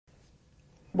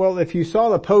Well, if you saw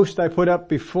the post I put up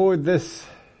before this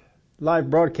live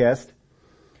broadcast,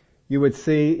 you would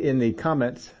see in the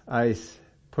comments I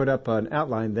put up an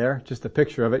outline there, just a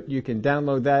picture of it. You can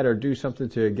download that or do something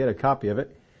to get a copy of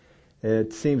it.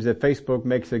 It seems that Facebook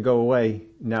makes it go away.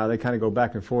 Now they kind of go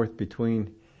back and forth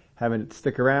between having it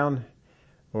stick around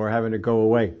or having it go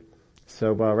away.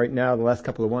 So right now the last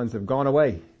couple of ones have gone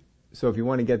away. So if you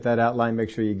want to get that outline, make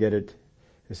sure you get it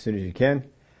as soon as you can.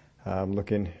 I'm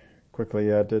looking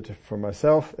quickly at it for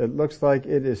myself. It looks like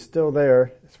it is still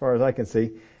there as far as I can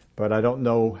see, but I don't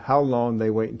know how long they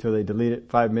wait until they delete it.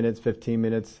 5 minutes, 15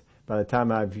 minutes. By the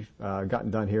time I've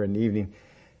gotten done here in the evening,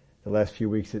 the last few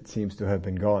weeks it seems to have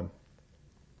been gone.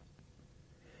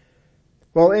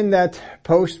 Well, in that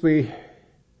post we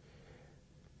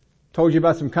told you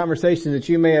about some conversations that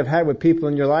you may have had with people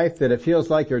in your life that it feels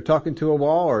like you're talking to a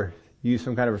wall, or use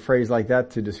some kind of a phrase like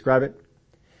that to describe it.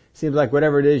 Seems like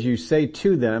whatever it is you say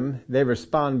to them, they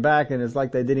respond back and it's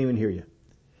like they didn't even hear you.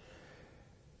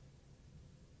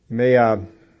 You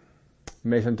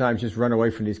may sometimes just run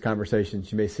away from these conversations.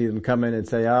 You may see them come in and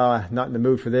say, I'm not in the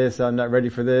mood for this, I'm not ready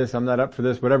for this, I'm not up for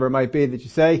this, whatever it might be that you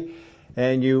say,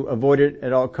 and you avoid it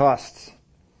at all costs.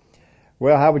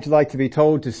 Well, how would you like to be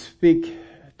told to speak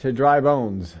to dry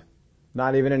bones?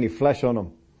 Not even any flesh on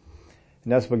them.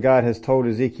 And that's what God has told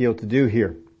Ezekiel to do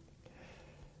here.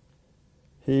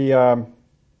 We're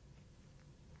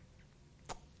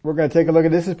going to take a look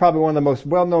at this. This is probably one of the most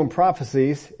well-known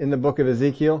prophecies in the book of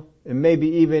Ezekiel, and maybe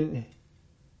even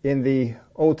in the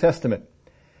Old Testament.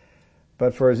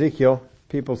 But for Ezekiel,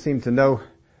 people seem to know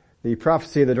the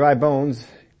prophecy of the dry bones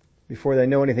before they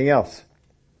know anything else.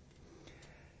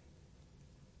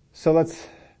 So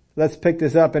let's pick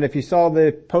this up. And if you saw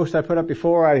the post I put up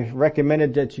before, I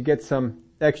recommended that you get some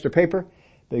extra paper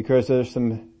because there's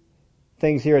some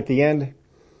things here at the end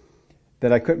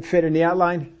that I couldn't fit in the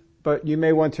outline, but you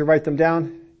may want to write them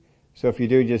down. So if you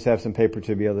do, just have some paper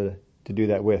to be able to do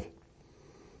that with.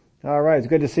 All right. It's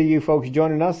good to see you folks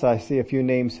joining us. I see a few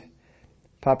names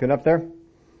popping up there.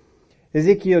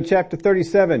 Ezekiel chapter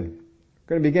 37. We're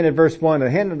going to begin at verse 1. The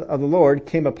hand of the Lord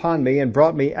came upon me and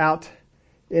brought me out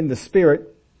in the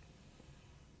spirit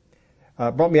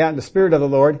of the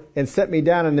Lord and set me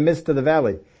down in the midst of the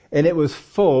valley, and it was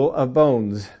full of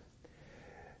bones.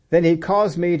 Then he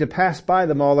caused me to pass by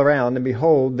them all around, and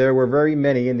behold, there were very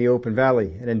many in the open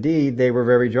valley, and indeed they were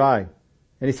very dry.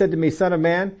 And he said to me, Son of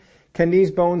man, can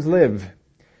these bones live?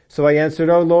 So I answered,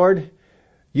 O Lord,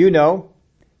 you know.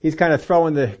 He's kind of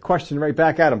throwing the question right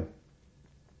back at him.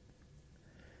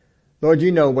 Lord,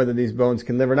 you know whether these bones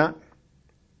can live or not.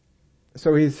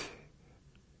 So he's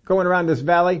going around this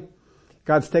valley.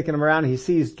 God's taking him around. He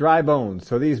sees dry bones.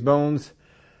 So these bones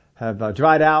have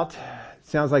dried out.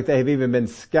 Sounds like they have even been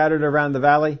scattered around the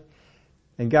valley.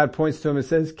 And God points to him and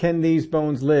says, can these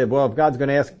bones live? Well, if God's going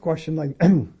to ask a question like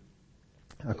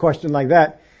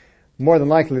that, more than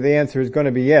likely the answer is going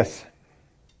to be yes.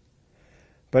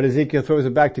 But Ezekiel throws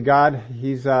it back to God.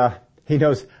 He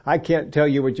knows, I can't tell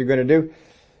you what you're going to do.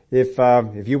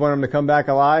 If you want them to come back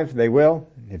alive, they will.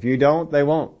 If you don't, they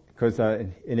won't. Because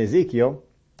in Ezekiel,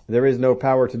 there is no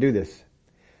power to do this.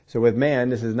 So with man,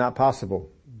 this is not possible.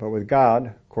 But with God,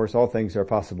 of course, all things are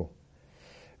possible.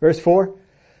 Verse 4.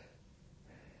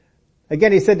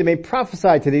 Again he said to me,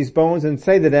 prophesy to these bones and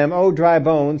say to them, O dry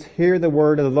bones, hear the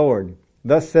word of the Lord.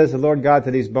 Thus says the Lord God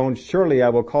to these bones, surely I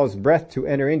will cause breath to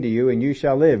enter into you, and you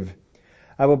shall live.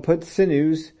 I will put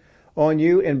sinews on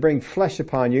you and bring flesh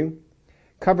upon you,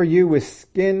 cover you with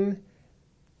skin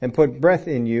and put breath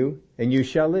in you, and you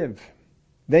shall live.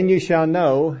 Then you shall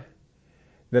know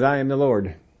that I am the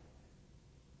Lord.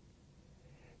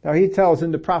 Now he tells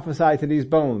him to prophesy to these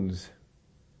bones.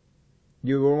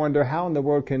 You will wonder, how in the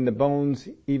world can the bones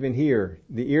even hear?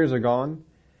 The ears are gone.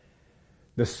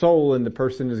 The soul in the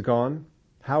person is gone.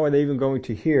 How are they even going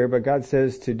to hear? But God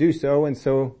says to do so, and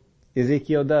so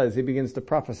Ezekiel does. He begins to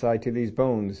prophesy to these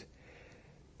bones.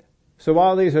 So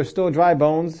while these are still dry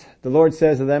bones, the Lord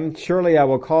says to them, surely I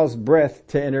will cause breath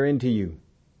to enter into you,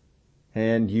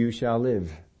 and you shall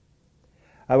live.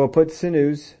 I will put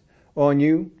sinews on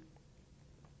you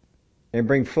and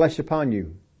bring flesh upon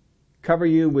you, cover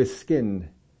you with skin,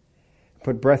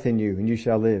 put breath in you, and you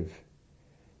shall live.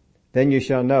 Then you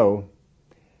shall know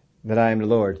that I am the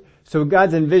Lord. So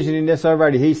God's envisioning this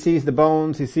already. He sees the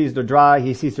bones, he sees they're dry,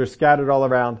 he sees they're scattered all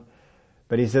around.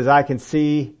 But he says, I can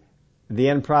see the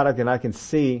end product, and I can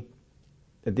see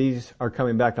that these are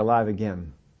coming back alive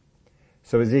again.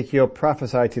 So Ezekiel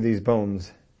prophesied to these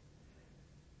bones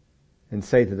and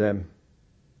say to them.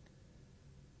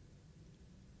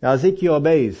 Now Ezekiel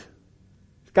obeys.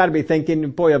 He's got to be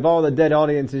thinking, boy, of all the dead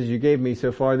audiences you gave me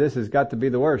so far, this has got to be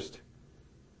the worst.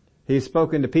 He's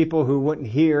spoken to people who wouldn't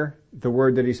hear the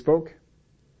word that he spoke.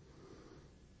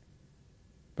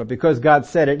 But because God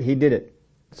said it, he did it.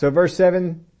 So verse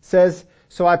 7 says,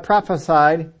 "So I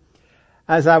prophesied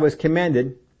as I was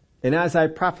commanded, and as I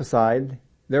prophesied,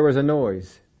 there was a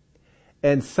noise,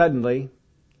 and suddenly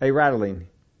a rattling,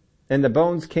 and the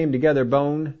bones came together,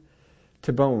 bone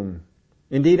to bone.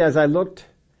 Indeed, as I looked,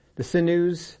 the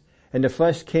sinews and the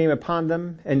flesh came upon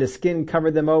them, and the skin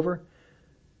covered them over,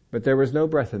 but there was no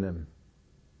breath in them."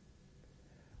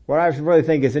 What I really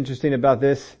think is interesting about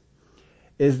this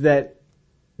is that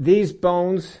these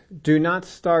bones do not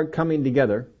start coming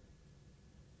together.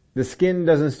 The skin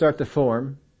doesn't start to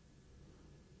form.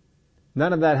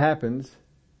 None of that happens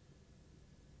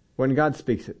when God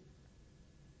speaks it.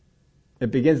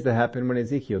 It begins to happen when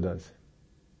Ezekiel does.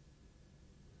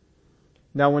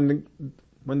 Now when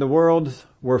the worlds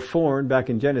were formed back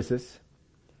in Genesis,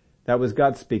 that was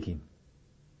God speaking.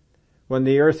 When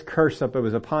the earth's curse that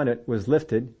was upon it was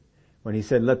lifted, when he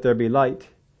said, "Let there be light,"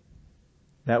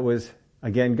 that was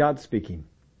again God speaking.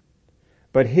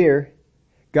 But here,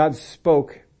 God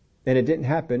spoke, and it didn't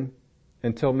happen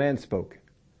until man spoke.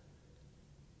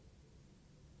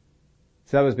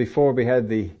 So that was before we had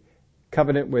the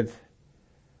covenant with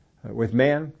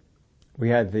man. We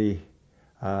had the,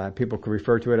 people could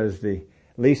refer to it as the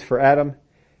lease for Adam.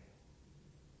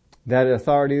 That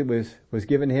authority was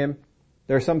given him.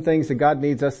 There are some things that God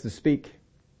needs us to speak.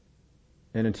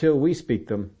 And until we speak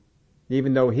them,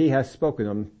 even though he has spoken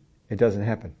them, it doesn't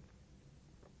happen.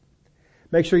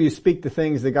 Make sure you speak the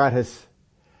things that God has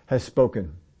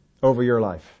spoken over your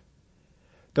life.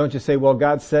 Don't just say, "Well,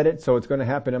 God said it, so it's going to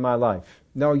happen in my life."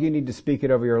 No, you need to speak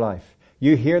it over your life.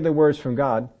 You hear the words from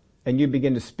God, and you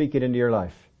begin to speak it into your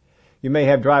life. You may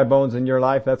have dry bones in your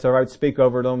life. That's all right. Speak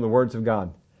over them the words of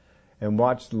God. And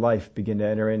watch life begin to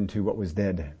enter into what was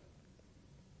dead.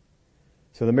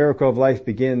 So the miracle of life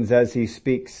begins as he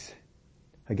speaks.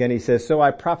 Again, he says, "So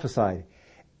I prophesied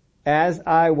as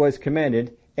I was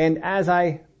commanded, and as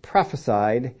I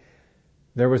prophesied,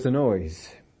 there was a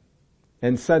noise,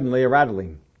 and suddenly a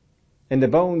rattling, and the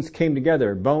bones came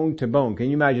together, bone to bone." Can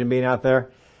you imagine being out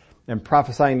there and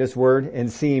prophesying this word and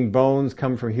seeing bones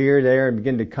come from here, there, and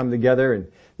begin to come together,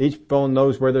 and each bone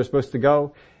knows where they're supposed to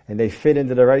go, and they fit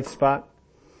into the right spot?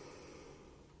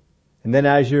 And then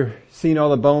as you're seeing all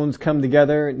the bones come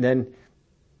together, and then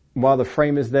while the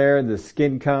frame is there, the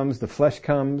skin comes, the flesh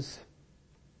comes,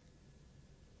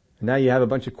 and now you have a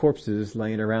bunch of corpses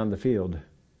laying around the field.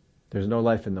 There's no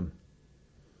life in them.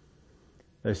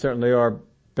 They certainly are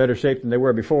better shaped than they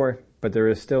were before, but there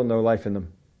is still no life in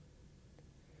them.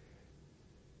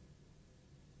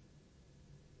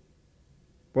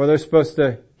 Well, they're supposed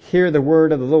to hear the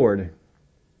word of the Lord.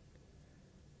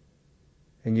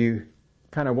 And you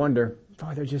kind of wonder,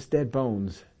 "Oh, they're just dead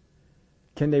bones.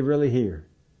 Can they really hear?"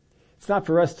 It's not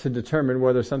for us to determine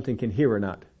whether something can hear or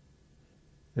not.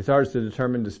 It's ours to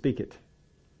determine to speak it.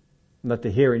 Let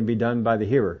the hearing be done by the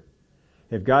hearer.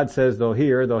 If God says they'll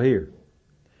hear, they'll hear.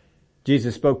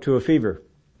 Jesus spoke to a fever,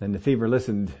 and the fever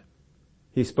listened.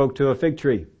 He spoke to a fig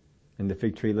tree, and the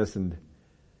fig tree listened.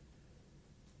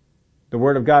 The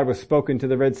word of God was spoken to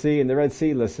the Red Sea, and the Red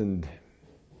Sea listened.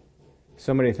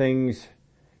 So many things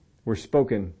were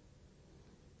spoken,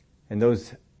 and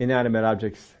those inanimate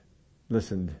objects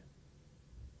listened.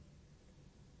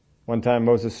 One time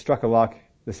Moses struck a rock.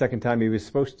 The second time he was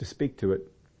supposed to speak to it.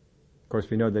 Of course,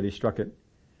 we know that he struck it.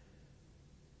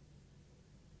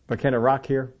 But can a rock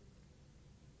hear?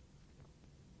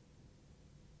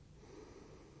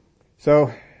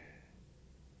 So,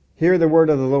 hear the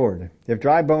word of the Lord. If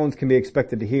dry bones can be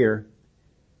expected to hear,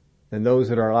 then those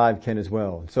that are alive can as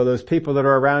well. So those people that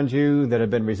are around you that have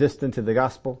been resistant to the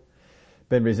gospel,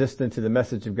 been resistant to the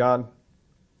message of God,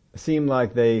 seem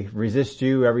like they resist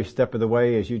you every step of the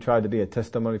way as you try to be a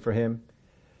testimony for him.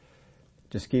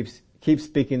 Just keep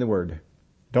speaking the word.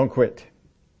 Don't quit.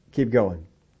 Keep going.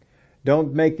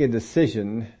 Don't make a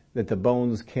decision that the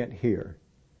bones can't hear.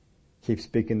 Keep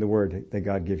speaking the word that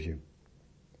God gives you.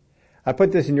 I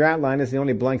put this in your outline as the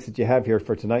only blanks that you have here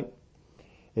for tonight.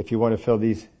 If you want to fill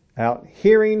these out.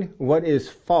 Hearing what is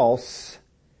false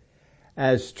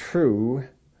as true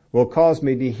will cause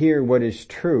me to hear what is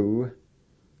true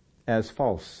as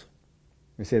false.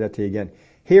 Let me say that to you again.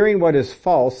 Hearing what is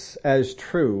false as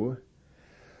true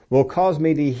will cause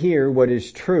me to hear what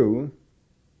is true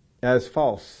as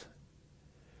false.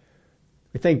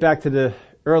 We think back to the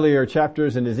earlier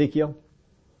chapters in Ezekiel,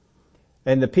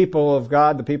 and the people of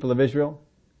God, the people of Israel,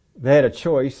 they had a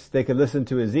choice. They could listen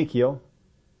to Ezekiel,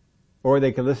 or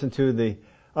they could listen to the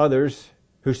others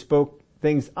who spoke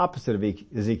things opposite of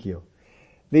Ezekiel.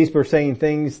 These were saying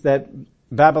things that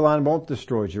Babylon won't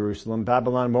destroy Jerusalem.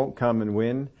 Babylon won't come and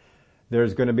win.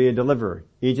 There's going to be a deliverer.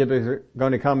 Egypt is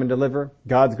going to come and deliver.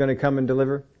 God's going to come and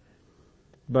deliver.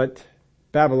 But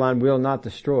Babylon will not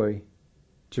destroy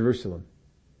Jerusalem.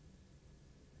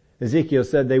 Ezekiel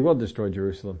said they will destroy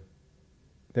Jerusalem.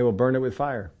 They will burn it with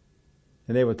fire.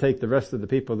 And they will take the rest of the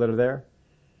people that are there,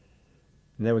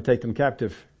 and they will take them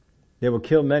captive. They will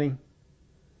kill many,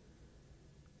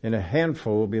 and a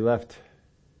handful will be left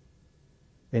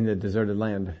in the deserted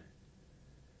land.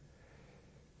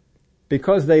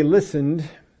 Because they listened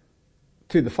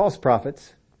to the false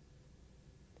prophets,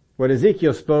 what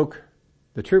Ezekiel spoke,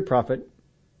 the true prophet,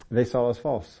 they saw as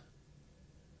false.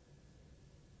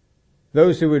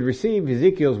 Those who would receive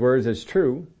Ezekiel's words as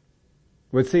true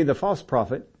would see the false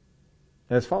prophet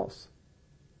as false.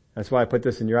 That's why I put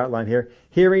this in your outline here.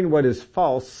 Hearing what is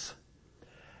false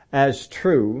as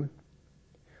true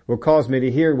will cause me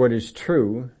to hear what is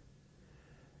true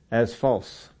as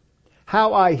false.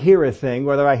 How I hear a thing,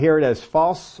 whether I hear it as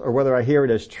false or whether I hear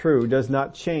it as true, does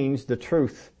not change the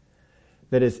truth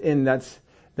that is in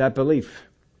that belief,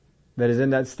 that is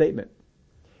in that statement.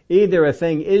 Either a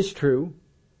thing is true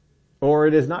or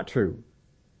it is not true.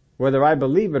 Whether I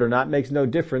believe it or not makes no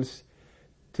difference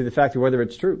to the fact of whether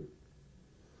it's true.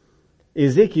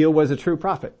 Ezekiel was a true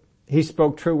prophet. He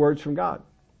spoke true words from God.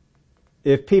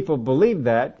 If people believed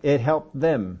that, it helped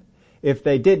them. If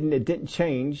they didn't, it didn't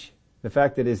change the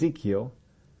fact that Ezekiel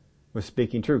was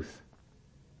speaking truth.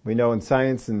 We know in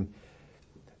science and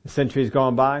the centuries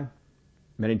gone by,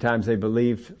 many times they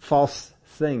believed false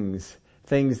things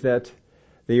that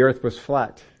the earth was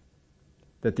flat,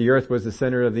 that the earth was the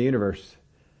center of the universe,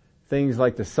 things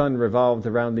like the sun revolved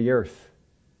around the earth.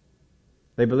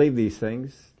 They believed these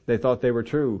things. They thought they were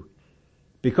true.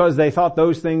 Because they thought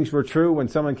those things were true, when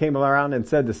someone came around and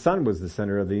said the sun was the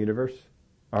center of the universe,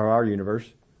 or our universe,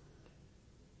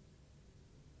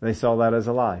 they saw that as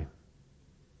a lie.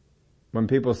 When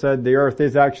people said the earth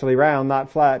is actually round,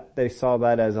 not flat, they saw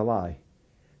that as a lie.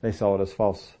 They saw it as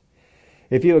false.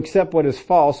 If you accept what is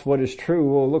false, what is true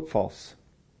will look false.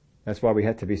 That's why we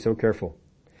have to be so careful.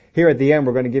 Here at the end,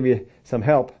 we're going to give you some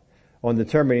help on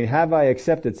determining, have I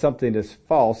accepted something as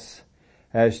false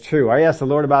as true? I asked the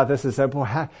Lord about this and said,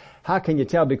 well, how can you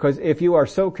tell? Because if you are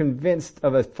so convinced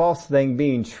of a false thing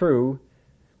being true,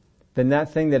 then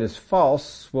that thing that is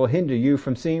false will hinder you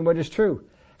from seeing what is true.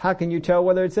 How can you tell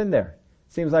whether it's in there?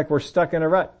 Seems like we're stuck in a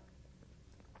rut.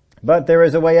 But there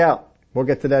is a way out. We'll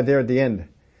get to that there at the end.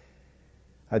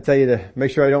 I tell you to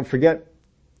make sure I don't forget,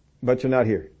 but you're not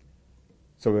here.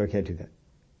 So we can't do that.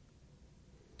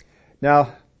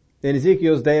 Now, in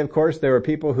Ezekiel's day, of course, there were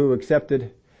people who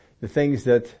accepted the things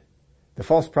that the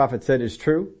false prophet said is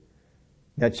true.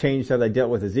 That changed how they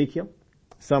dealt with Ezekiel.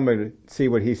 Some would see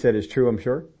what he said is true, I'm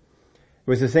sure. It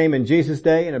was the same in Jesus'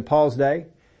 day and in Paul's day.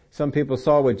 Some people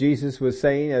saw what Jesus was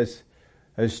saying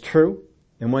as true,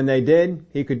 and when they did,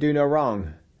 he could do no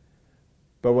wrong.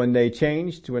 But when they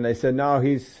changed, when they said, no,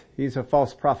 he's a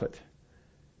false prophet,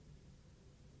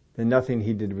 then nothing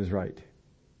he did was right.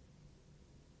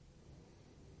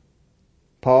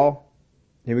 Paul,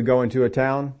 he would go into a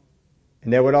town,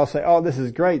 and they would all say, oh, this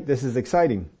is great, this is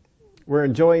exciting. We're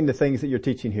enjoying the things that you're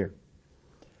teaching here.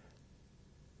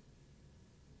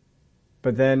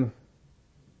 But then,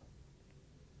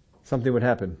 something would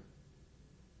happen.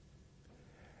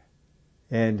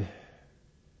 And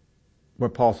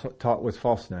what Paul taught was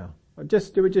false now.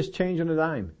 It would just change on a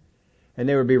dime. And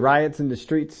there would be riots in the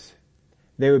streets.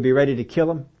 They would be ready to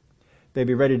kill him. They'd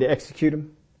be ready to execute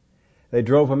him. They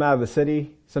drove him out of the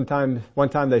city. One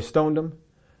time they stoned him.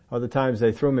 Other times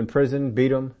they threw him in prison,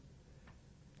 beat him.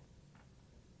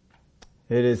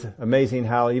 It is amazing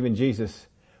how even Jesus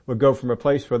would go from a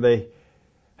place where they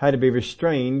had to be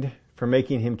restrained from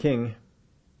making him king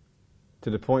to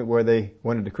the point where they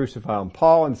wanted to crucify him.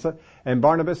 Paul and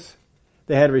Barnabas,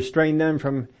 they had to restrain them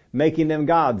from making them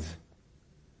gods.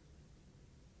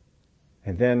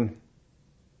 And then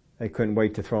they couldn't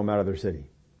wait to throw them out of their city.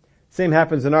 Same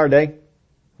happens in our day.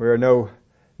 We are no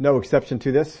exception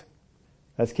to this.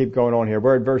 Let's keep going on here.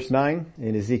 We're at verse 9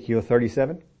 in Ezekiel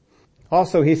 37.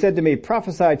 Also he said to me,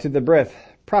 prophesy to the breath,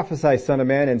 prophesy, son of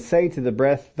man, and say to the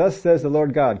breath, thus says the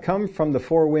Lord God, come from the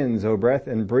four winds, O breath,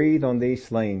 and breathe on these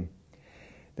slain,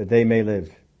 that they may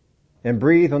live. And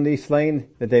breathe on these slain,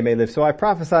 that they may live. So I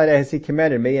prophesied as he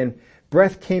commanded me, and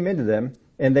breath came into them,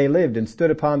 and they lived and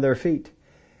stood upon their feet,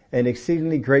 an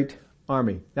exceedingly great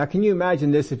army. Now can you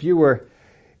imagine this if you were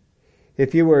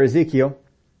Ezekiel,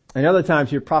 and other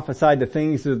times you prophesied the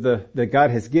things that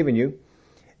God has given you,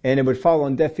 and it would fall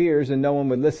on deaf ears and no one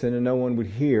would listen and no one would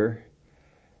hear.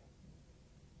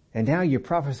 And now you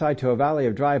prophesy to a valley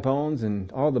of dry bones,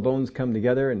 and all the bones come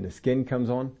together and the skin comes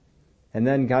on. And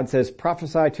then God says,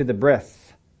 prophesy to the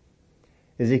breath.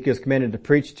 Ezekiel's commanded to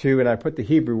preach to, and I put the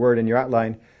Hebrew word in your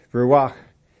outline, ruach.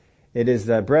 It is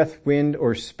the breath, wind,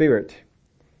 or spirit.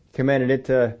 Commanded it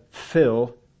to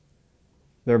fill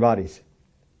their bodies.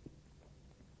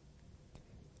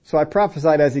 So I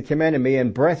prophesied as he commanded me,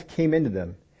 and breath came into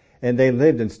them, and they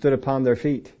lived and stood upon their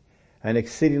feet, an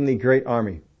exceedingly great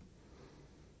army.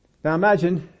 Now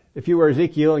imagine if you were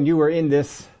Ezekiel and you were in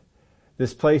this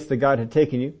place that God had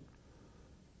taken you,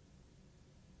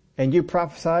 and you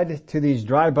prophesied to these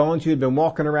dry bones. You had been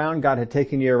walking around, God had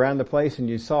taken you around the place, and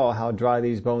you saw how dry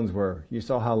these bones were. You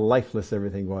saw how lifeless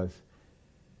everything was.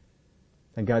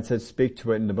 And God said, speak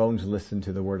to it, and the bones listened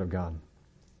to the word of God.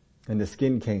 And the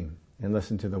skin came and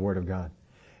listened to the word of God.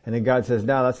 And then God says,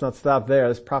 now let's not stop there.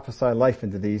 Let's prophesy life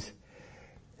into these.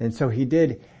 And so he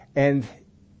did. And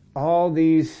all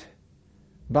these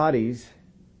bodies,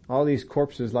 all these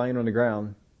corpses lying on the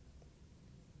ground,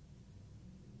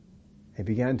 they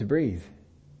began to breathe.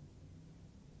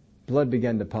 Blood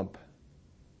began to pump.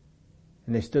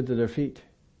 And they stood to their feet.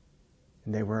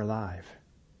 And they were alive.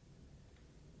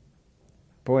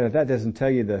 Boy, if that doesn't tell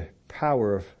you the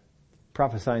power of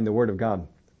prophesying the word of God,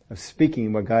 of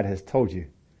speaking what God has told you.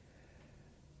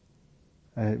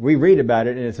 We read about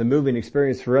it, and it's a moving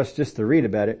experience for us just to read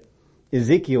about it.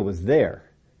 Ezekiel was there.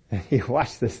 He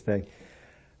watched this thing.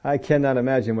 I cannot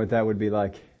imagine what that would be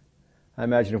like. I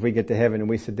imagine if we get to heaven and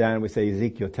we sit down and we say,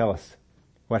 Ezekiel, tell us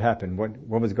what happened.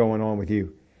 What was going on with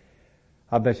you?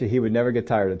 I'll bet you he would never get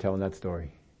tired of telling that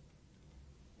story.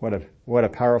 What a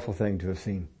powerful thing to have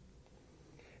seen.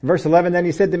 In verse 11, then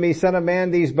he said to me, Son of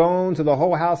man, these bones are the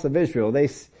whole house of Israel. They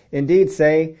indeed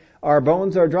say, our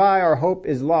bones are dry, our hope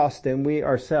is lost, and we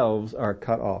ourselves are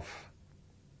cut off.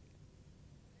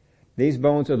 These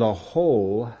bones are the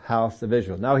whole house of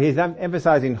Israel. Now he's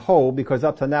emphasizing whole because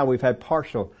up to now we've had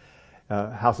partial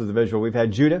houses of Israel. We've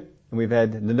had Judah and we've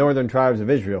had the northern tribes of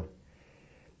Israel.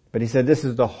 But he said this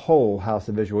is the whole house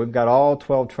of Israel. We've got all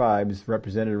 12 tribes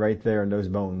represented right there in those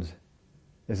bones.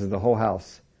 This is the whole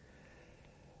house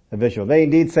of Israel. They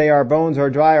indeed say our bones are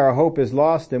dry, our hope is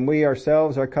lost, and we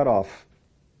ourselves are cut off.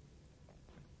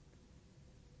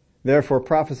 Therefore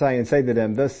prophesy and say to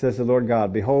them, thus says the Lord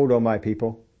God, behold, O my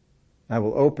people, I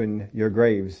will open your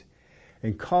graves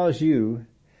and cause you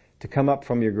to come up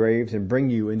from your graves and bring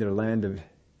you into the land of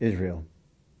Israel.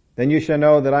 Then you shall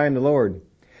know that I am the Lord.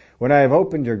 When I have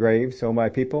opened your graves, O my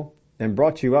people, and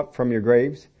brought you up from your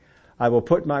graves, I will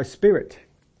put my spirit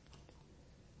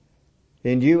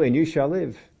in you, and you shall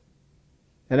live.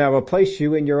 And I will place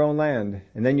you in your own land,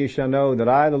 and then you shall know that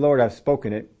I, the Lord, have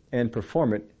spoken it and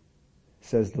perform it,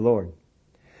 says the Lord.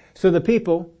 So the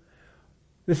people,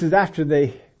 this is after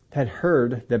they had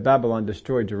heard that Babylon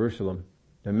destroyed Jerusalem,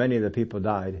 and many of the people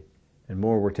died, and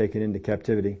more were taken into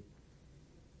captivity.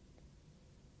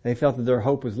 They felt that their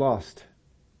hope was lost.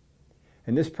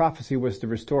 And this prophecy was to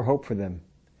restore hope for them.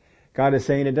 God is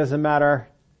saying it doesn't matter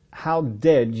how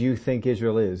dead you think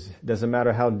Israel is. It doesn't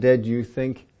matter how dead you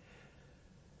think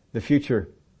the future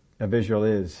of Israel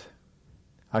is.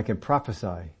 I can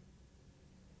prophesy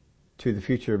to the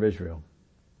future of Israel.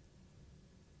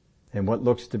 And what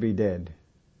looks to be dead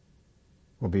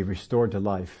will be restored to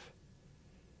life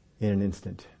in an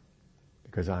instant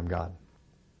because I'm God.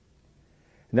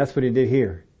 And that's what he did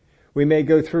here. We may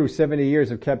go through 70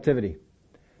 years of captivity.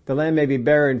 The land may be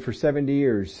barren for 70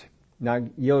 years, not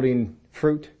yielding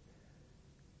fruit.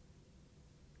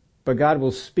 But God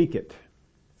will speak it.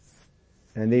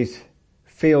 And these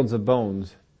fields of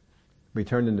bones be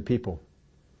turned into people.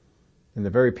 And the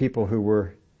very people who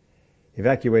were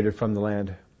evacuated from the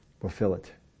land will fill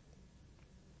it.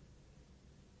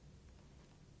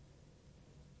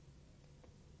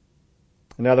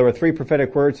 Now there were 3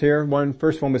 prophetic words here.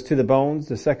 First one was to the bones,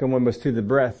 the second one was to the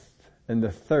breath, and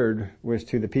the third was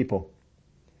to the people.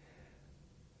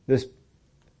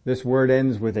 This word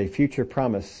ends with a future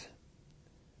promise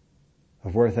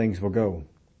of where things will go,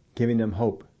 giving them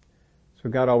hope. That's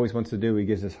what God always wants to do. He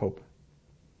gives us hope.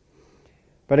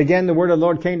 But again, the word of the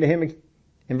Lord came to him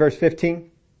in verse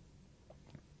 15.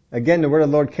 Again, the word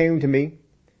of the Lord came to me,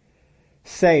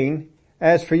 saying,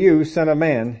 as for you, son of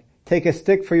man, take a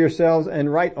stick for yourselves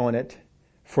and write on it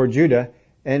for Judah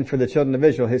and for the children of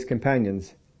Israel, his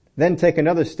companions. Then take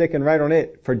another stick and write on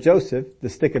it for Joseph, the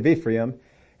stick of Ephraim,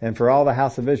 and for all the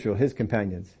house of Israel, his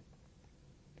companions.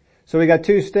 So we got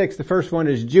 2 sticks. The first one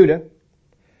is Judah.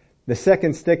 The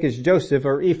second stick is Joseph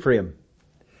or Ephraim.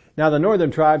 Now the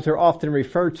northern tribes are often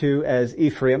referred to as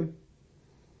Ephraim.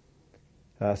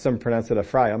 Some pronounce it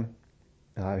Ephraim.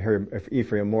 I heard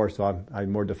Ephraim more, so I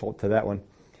more default to that one.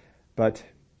 But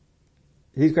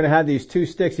he's going to have these two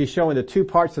sticks. He's showing the two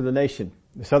parts of the nation.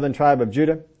 The southern tribe of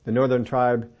Judah, the northern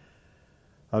tribe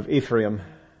of Ephraim,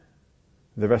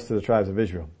 the rest of the tribes of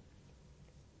Israel.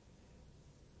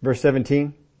 Verse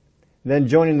 17, then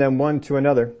join them one to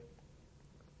another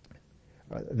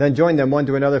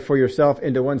for yourself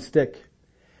into one stick,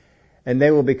 and they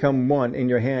will become one in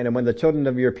your hand. And when the children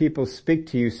of your people speak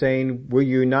to you, saying, will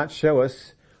you not show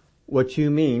us what you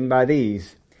mean by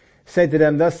these? Say to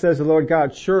them, thus says the Lord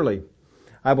God, surely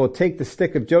I will take the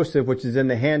stick of Joseph, which is in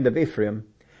the hand of Ephraim,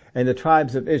 and the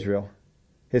tribes of Israel,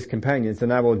 his companions,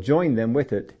 and I will join them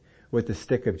with it, with the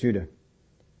stick of Judah.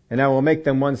 And I will make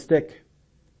them one stick,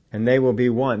 and they will be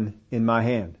one in my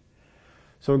hand.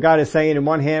 So God is saying, in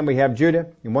one hand we have Judah,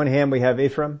 in one hand we have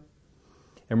Ephraim,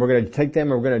 and we're going to take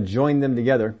them and we're going to join them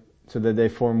together so that they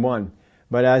form one.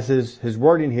 But as his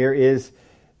wording here is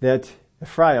that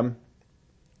Ephraim,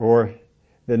 or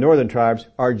the northern tribes,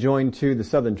 are joined to the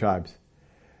southern tribes.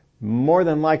 More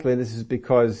than likely this is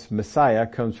because Messiah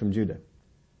comes from Judah,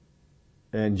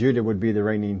 and Judah would be the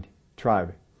reigning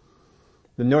tribe.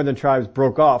 The northern tribes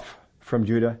broke off from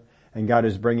Judah, and God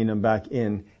is bringing them back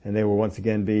in, and they will once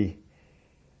again be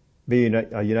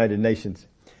united nations.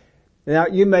 Now,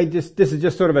 this is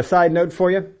just sort of a side note for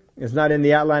you. It's not in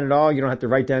the outline at all. You don't have to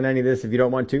write down any of this if you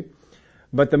don't want to.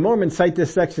 But the Mormons cite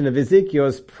this section of Ezekiel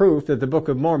as proof that the Book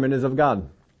of Mormon is of God.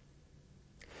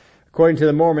 According to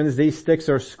the Mormons, these sticks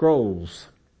are scrolls,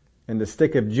 and the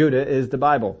stick of Judah is the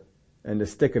Bible, and the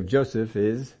stick of Joseph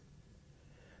is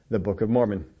the Book of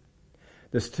Mormon.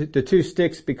 The two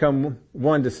sticks become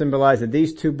one to symbolize that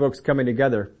these two books coming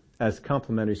together as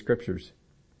complementary scriptures.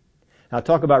 Now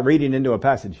talk about reading into a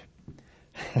passage.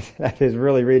 That is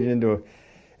really reading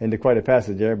into quite a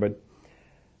passage there, but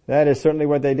that is certainly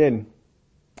what they did.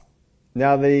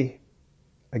 Now the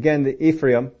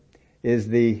Ephraim is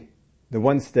the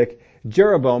one stick.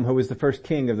 Jeroboam, who was the first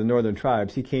king of the northern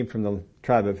tribes, he came from the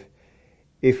tribe of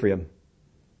Ephraim.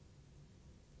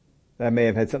 That may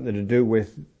have had something to do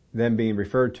with them being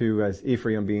referred to as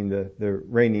Ephraim being the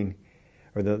reigning,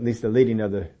 or at least the leading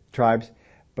of the tribes,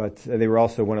 but they were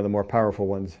also one of the more powerful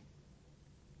ones.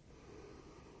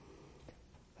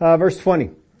 Verse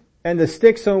 20, and the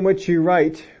sticks on which you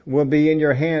write will be in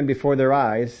your hand before their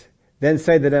eyes. Then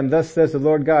say to them, thus says the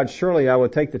Lord God, surely I will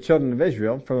take the children of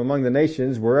Israel from among the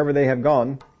nations wherever they have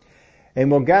gone,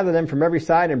 and will gather them from every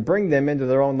side and bring them into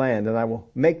their own land. And I will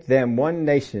make them one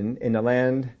nation in the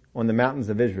land on the mountains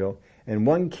of Israel, and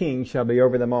one king shall be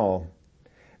over them all.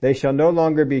 They shall no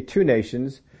longer be two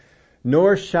nations,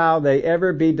 nor shall they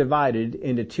ever be divided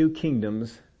into two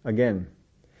kingdoms again.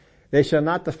 They shall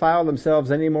not defile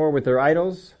themselves any more with their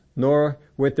idols, nor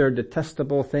with their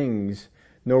detestable things,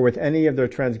 nor with any of their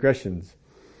transgressions.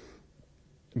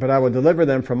 But I will deliver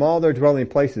them from all their dwelling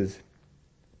places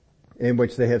in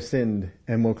which they have sinned,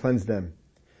 and will cleanse them.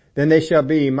 Then they shall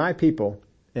be my people,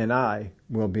 and I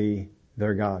will be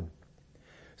their God.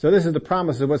 So this is the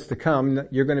promise of what's to come.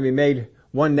 You're going to be made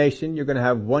one nation. You're going to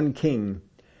have one king.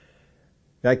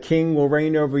 That king will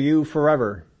reign over you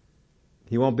forever.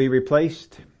 He won't be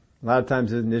replaced. A lot of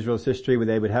times in Israel's history, where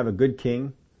they would have a good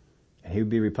king, and he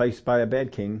would be replaced by a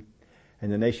bad king,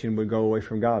 and the nation would go away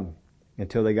from God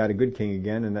until they got a good king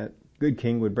again, and that good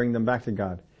king would bring them back to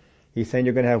God. He's saying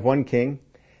you're going to have one king,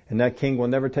 and that king will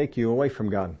never take you away from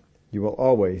God. You will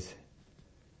always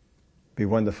be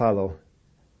one to follow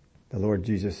the Lord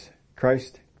Jesus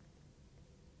Christ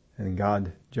and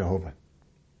God Jehovah.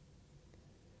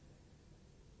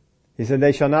 He said,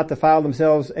 they shall not defile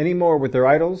themselves any more with their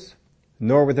idols,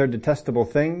 nor with their detestable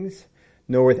things,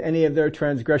 nor with any of their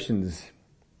transgressions.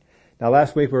 Now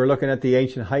last week we were looking at the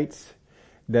ancient heights,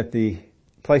 that the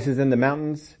places in the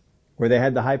mountains where they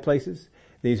had the high places,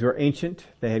 these were ancient.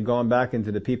 They had gone back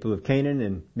into the people of Canaan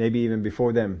and maybe even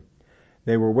before them.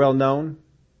 They were well known.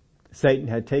 Satan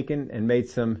had taken and made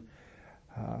some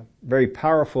very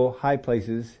powerful high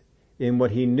places in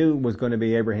what he knew was going to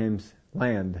be Abraham's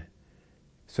land.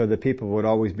 So the people would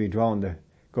always be drawn to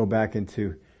go back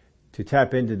to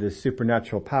tap into the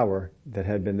supernatural power that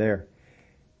had been there.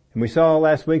 And we saw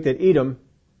last week that Edom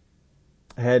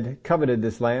had coveted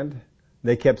this land.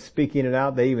 They kept speaking it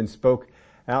out. They even spoke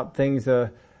out things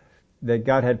that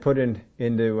God had put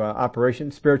into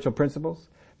operation, spiritual principles,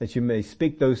 that you may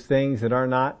speak those things that are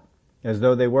not as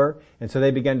though they were. And so they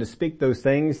began to speak those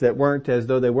things that weren't as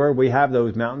though they were. We have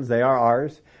those mountains. They are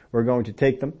ours. We're going to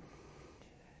take them.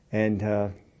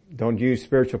 And don't use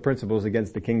spiritual principles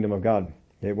against the kingdom of God.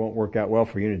 It won't work out well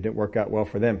for you, and it didn't work out well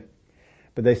for them.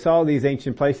 But they saw these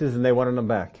ancient places and they wanted them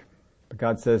back. But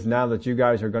God says, now that you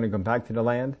guys are going to come back to the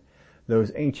land,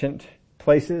 those ancient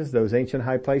places, those ancient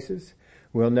high places,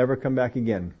 will never come back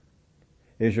again.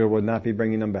 Israel would not be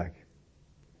bringing them back.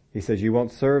 He says, you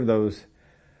won't serve those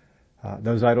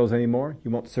idols anymore.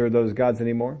 You won't serve those gods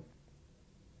anymore.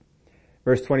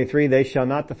 Verse 23, they shall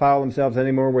not defile themselves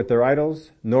anymore with their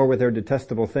idols, nor with their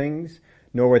detestable things,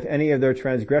 nor with any of their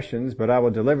transgressions, but I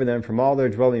will deliver them from all their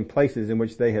dwelling places in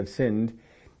which they have sinned,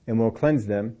 and will cleanse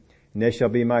them, and they shall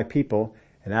be my people,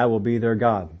 and I will be their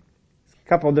God. A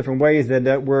couple of different ways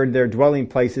that word, their dwelling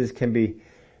places, can be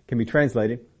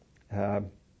translated.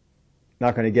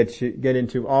 Not going to get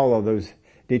into all of those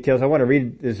details. I want to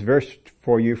read this verse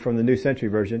for you from the New Century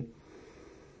Version.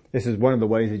 This is one of the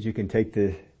ways that you can take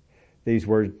these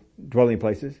words, dwelling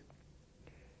places.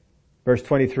 Verse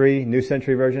 23, New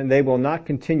Century Version, they will not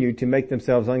continue to make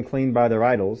themselves unclean by their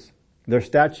idols, their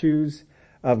statues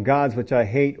of gods which I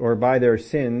hate, or by their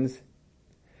sins.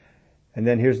 And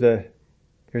then here's the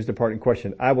part in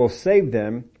question. I will save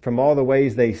them from all the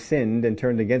ways they sinned and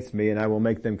turned against me, and I will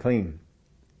make them clean.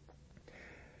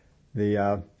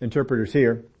 The interpreters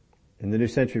here in the New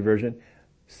Century Version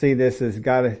see this as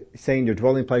God saying your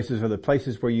dwelling places are the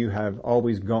places where you have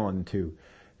always gone to,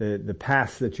 the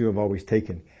paths that you have always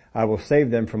taken. I will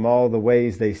save them from all the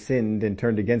ways they sinned and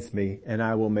turned against me, and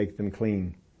I will make them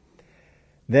clean.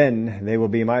 Then they will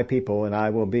be my people, and I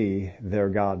will be their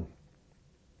God.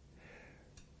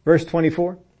 Verse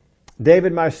 24,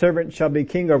 David my servant shall be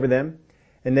king over them,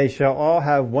 and they shall all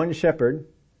have one shepherd,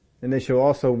 and they shall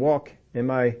also walk in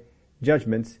my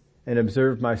judgments and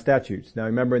observe my statutes. Now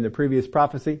remember, in the previous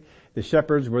prophecy, the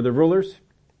shepherds were the rulers,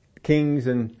 kings,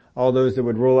 and all those that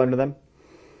would rule under them.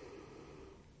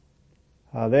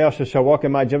 They also shall walk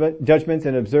in my judgments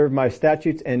and observe my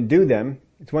statutes and do them.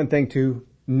 It's one thing to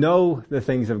know the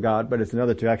things of God, but it's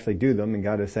another to actually do them, and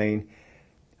God is saying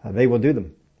they will do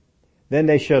them. Then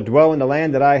they shall dwell in the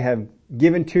land that I have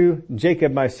given to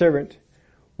Jacob my servant,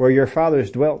 where your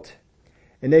fathers dwelt.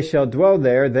 And they shall dwell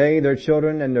there, they, their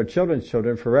children, and their children's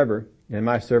children forever. And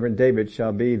my servant David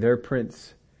shall be their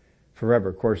prince forever.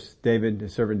 Of course, David, the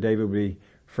servant David, will be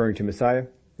referring to Messiah.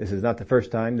 This is not the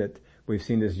first time that we've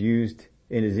seen this used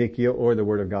in Ezekiel or the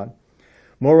Word of God.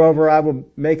 Moreover, I will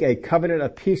make a covenant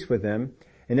of peace with them,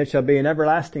 and it shall be an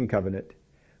everlasting covenant.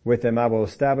 With them I will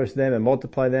establish them and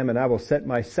multiply them, and I will set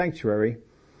my sanctuary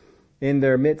in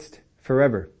their midst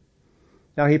forever.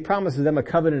 Now he promises them a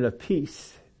covenant of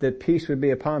peace, that peace would be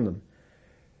upon them.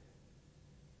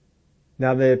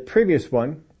 Now the previous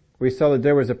one, we saw that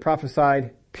there was a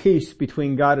prophesied peace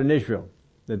between God and Israel.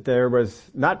 That there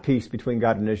was not peace between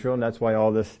God and Israel, and that's why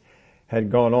all this had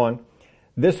gone on.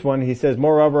 This one, he says,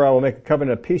 moreover, I will make a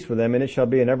covenant of peace with them, and it shall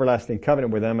be an everlasting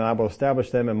covenant with them, and I will establish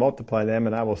them and multiply them,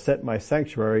 and I will set my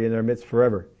sanctuary in their midst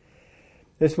forever.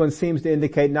 This one seems to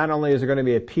indicate not only is there going to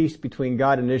be a peace between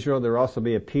God and Israel, there will also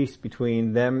be a peace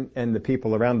between them and the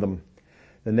people around them,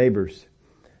 the neighbors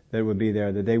that would be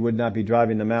there, that they would not be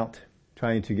driving them out,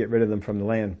 trying to get rid of them from the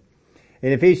land.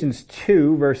 In Ephesians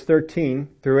 2, verse 13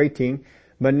 through 18,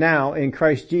 but now in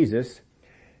Christ Jesus,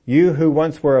 you who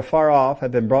once were afar off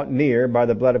have been brought near by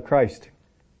the blood of Christ.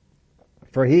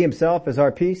 For he himself is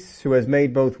our peace, who has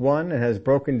made both one and has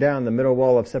broken down the middle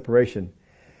wall of separation,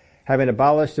 having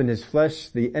abolished in his flesh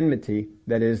the enmity,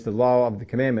 that is, the law of the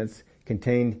commandments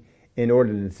contained in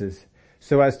ordinances,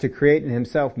 so as to create in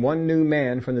himself one new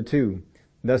man from the two,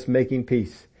 thus making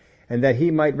peace, and that he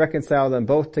might reconcile them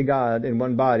both to God in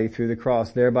one body through the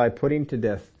cross, thereby putting to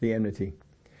death the enmity.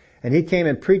 And he came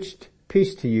and preached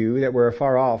peace to you that were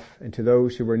afar off, and to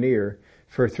those who were near,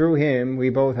 for through him we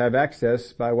both have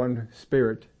access by one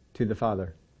Spirit to the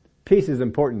Father. Peace is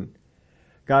important.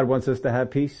 God wants us to have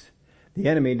peace. The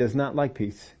enemy does not like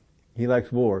peace. He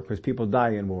likes war, because people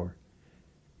die in war.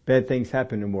 Bad things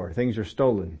happen in war. Things are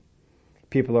stolen.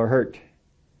 People are hurt.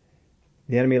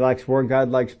 The enemy likes war. God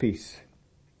likes peace.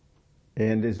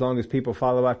 And as long as people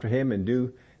follow after him and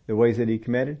do the ways that he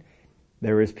commanded,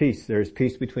 there is peace. There is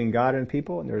peace between God and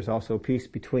people, and there is also peace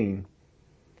between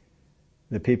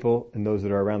the people and those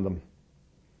that are around them.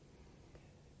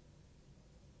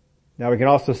 Now we can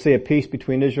also see a peace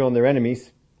between Israel and their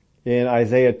enemies. In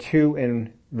Isaiah 2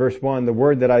 and verse 1, the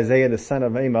word that Isaiah the son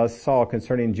of Amos saw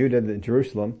concerning Judah and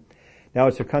Jerusalem. Now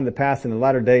it shall come to pass in the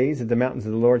latter days that the mountains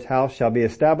of the Lord's house shall be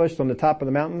established on the top of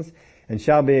the mountains, and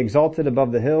shall be exalted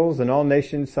above the hills, and all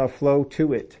nations shall flow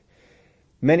to it.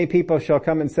 Many people shall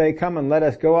come and say, come and let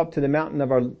us go up to the mountain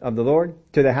of the Lord,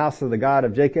 to the house of the God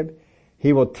of Jacob.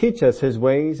 He will teach us his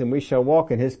ways, and we shall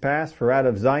walk in his paths, for out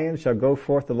of Zion shall go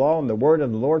forth the law and the word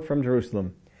of the Lord from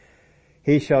Jerusalem.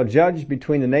 He shall judge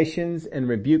between the nations and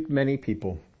rebuke many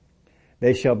people.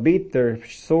 They shall beat their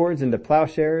swords into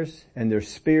plowshares and their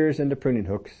spears into pruning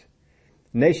hooks.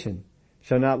 Nation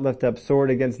shall not lift up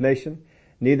sword against nation,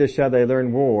 neither shall they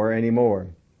learn war any more.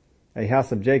 a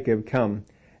house of Jacob, come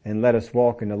and let us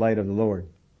walk in the light of the Lord.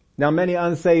 Now many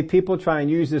unsaved people try and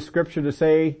use this scripture to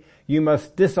say you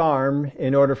must disarm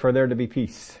in order for there to be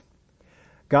peace.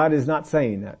 God is not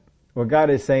saying that. What God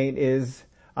is saying is,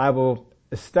 I will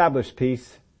establish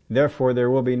peace, therefore there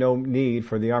will be no need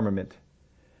for the armament.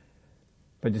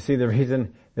 But you see, the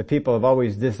reason that people have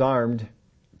always disarmed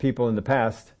people in the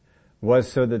past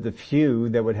was so that the few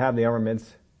that would have the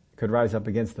armaments could rise up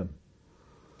against them.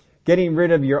 Getting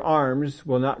rid of your arms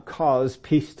will not cause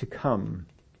peace to come.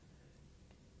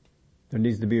 There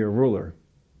needs to be a ruler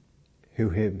who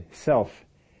himself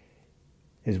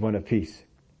is one of peace.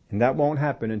 And that won't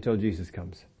happen until Jesus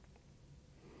comes.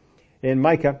 In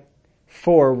Micah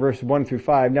 4 verse 1 through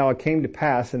 5, now it came to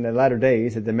pass in the latter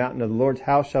days that the mountain of the Lord's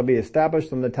house shall be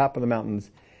established on the top of the mountains,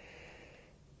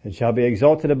 and shall be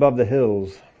exalted above the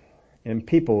hills, and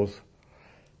peoples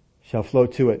shall flow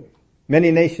to it.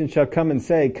 Many nations shall come and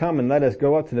say, come and let us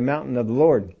go up to the mountain of the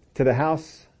Lord, to the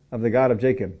house of the God of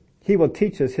Jacob. He will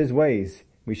teach us his ways.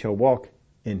 We shall walk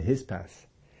in his paths.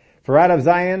 For out of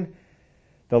Zion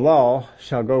the law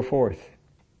shall go forth,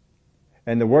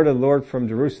 and the word of the Lord from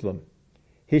Jerusalem.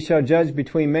 He shall judge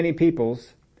between many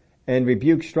peoples, and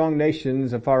rebuke strong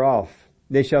nations afar off.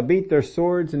 They shall beat their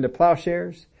swords into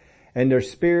plowshares, and their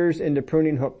spears into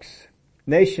pruning hooks.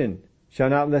 Nation shall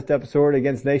not lift up sword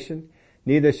against nation,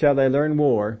 neither shall they learn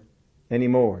war any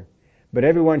more. But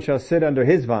everyone shall sit under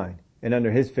his vine, and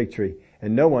under his fig tree,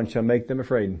 and no one shall make them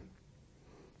afraid.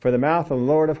 For the mouth of the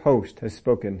Lord of hosts has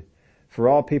spoken, for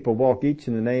all people walk each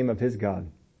in the name of his God.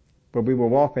 But we will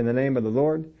walk in the name of the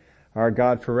Lord, our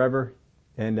God, forever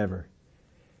and ever.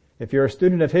 If you're a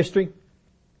student of history,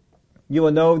 you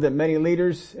will know that many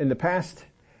leaders in the past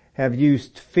have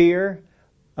used fear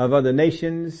of other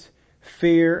nations,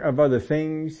 fear of other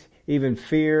things, even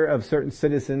fear of certain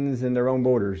citizens in their own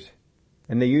borders.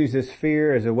 And they use this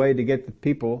fear as a way to get the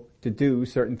people to do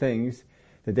certain things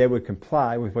that they would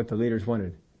comply with what the leaders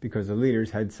wanted, because the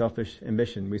leaders had selfish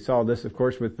ambition. We saw this, of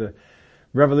course, with the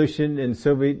revolution in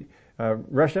Soviet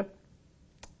Russia,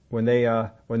 when they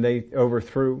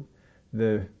overthrew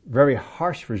the very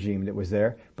harsh regime that was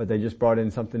there, but they just brought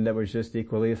in something that was just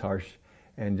equally as harsh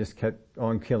and just kept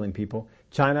on killing people.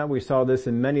 China, we saw this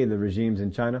in many of the regimes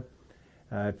in China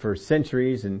for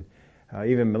centuries and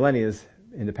even millennia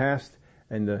in the past,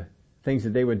 and the things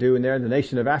that they would do in there. The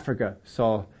nation of Africa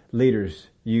saw leaders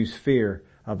use fear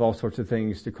of all sorts of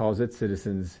things to cause its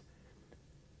citizens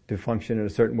to function in a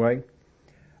certain way.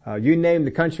 You name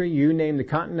the country, you name the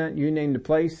continent, you name the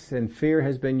place, and fear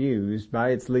has been used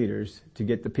by its leaders to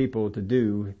get the people to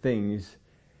do things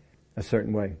a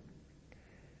certain way.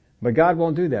 But God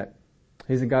won't do that.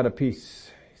 He's a God of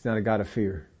peace. He's not a God of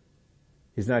fear.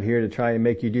 He's not here to try and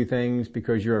make you do things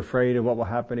because you're afraid of what will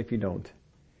happen if you don't.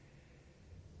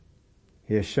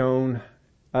 He has shown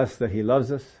us that he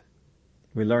loves us.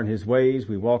 We learn his ways,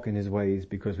 we walk in his ways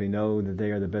because we know that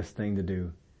they are the best thing to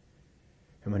do.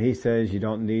 And when he says you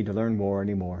don't need to learn war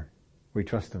anymore, we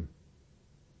trust him.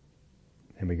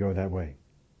 And we go that way.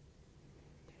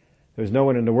 There's no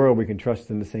one in the world we can trust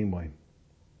in the same way.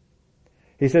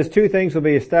 He says two things will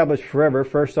be established forever.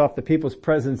 First off, the people's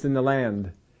presence in the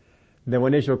land. Then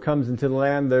when Israel comes into the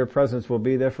land, their presence will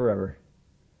be there forever.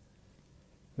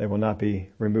 They will not be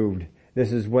removed.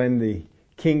 This is when the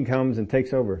king comes and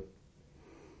takes over.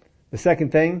 The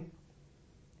second thing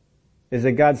is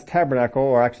that God's tabernacle,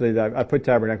 or actually I put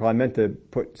tabernacle, I meant to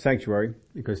put sanctuary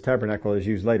because tabernacle is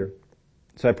used later.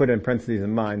 So I put it in parentheses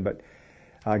in mine, but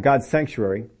God's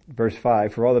sanctuary, verse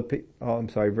 5, for all the,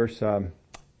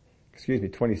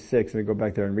 26, let me go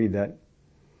back there and read that.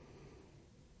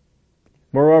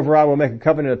 Moreover, I will make a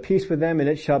covenant of peace with them, and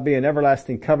it shall be an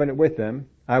everlasting covenant with them.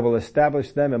 I will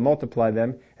establish them and multiply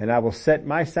them, and I will set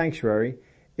my sanctuary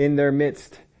in their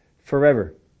midst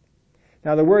forever.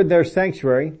 Now the word there,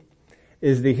 sanctuary,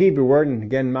 is the Hebrew word, and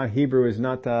again, my Hebrew is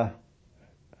not a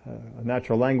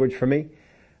natural language for me.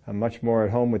 I'm much more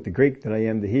at home with the Greek than I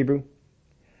am the Hebrew.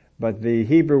 But the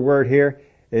Hebrew word here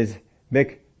is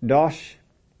mikdash.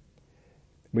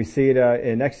 We see it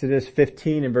in Exodus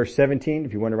 15 and verse 17.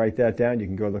 If you want to write that down, you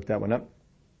can go look that one up.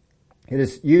 It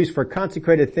is used for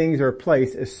consecrated things or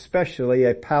place, especially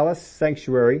a palace,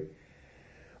 sanctuary,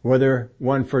 whether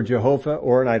one for Jehovah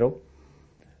or an idol.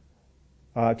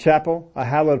 Chapel, a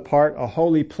hallowed part, a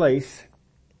holy place,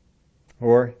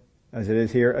 or, as it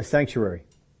is here, a sanctuary.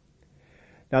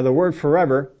 Now the word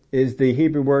forever is the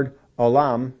Hebrew word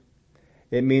olam.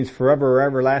 It means forever or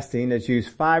everlasting. It's used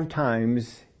 5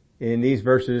 times in these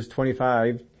verses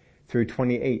 25 through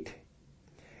 28.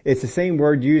 It's the same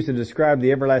word used to describe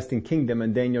the everlasting kingdom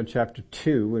in Daniel chapter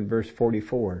 2 and verse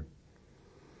 44.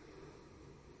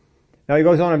 Now he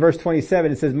goes on in verse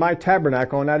 27, it says, my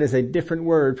tabernacle, and that is a different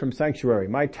word from sanctuary.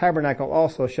 My tabernacle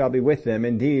also shall be with them.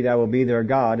 Indeed, I will be their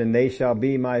God, and they shall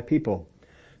be my people.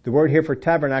 The word here for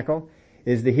tabernacle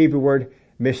is the Hebrew word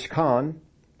mishkan.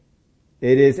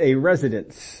 It is a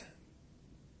residence.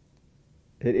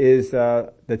 It is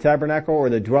the tabernacle or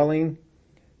the dwelling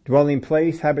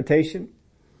place, habitation.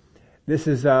 This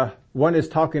is, one is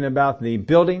talking about the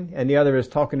building and the other is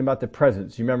talking about the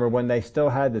presence. You remember when they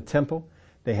still had the temple,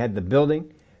 they had the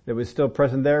building that was still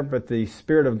present there, but the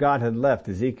Spirit of God had left.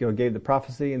 Ezekiel gave the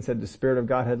prophecy and said the Spirit of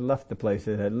God had left the place.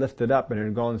 It had lifted up and it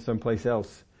had gone someplace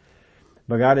else.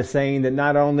 But God is saying that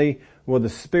not only will the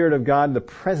Spirit of God, the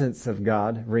presence of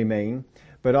God remain,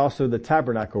 but also the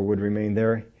tabernacle would remain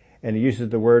there, and he uses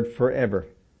the word forever.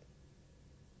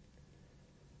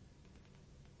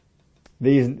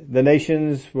 The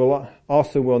nations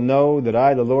will know that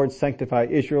I, the Lord, sanctify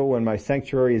Israel when my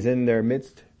sanctuary is in their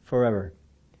midst forever.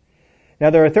 Now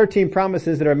there are 13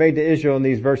 promises that are made to Israel in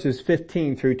these verses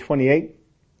 15 through 28.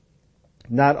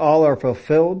 Not all are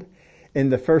fulfilled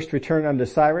in the first return unto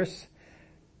Cyrus.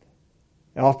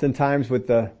 Oftentimes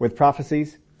with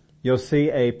prophecies, you'll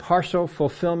see a partial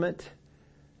fulfillment,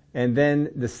 and then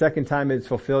the second time it's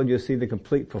fulfilled, you'll see the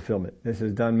complete fulfillment. This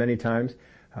is done many times.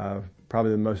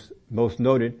 Probably the most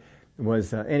noted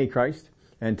was Antichrist.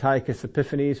 Antiochus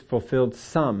Epiphanes fulfilled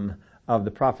some of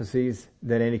the prophecies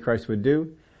that Antichrist would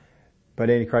do, but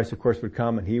Antichrist, of course, would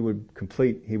come and he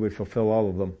would fulfill all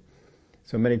of them.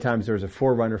 So many times there's a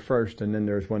forerunner first, and then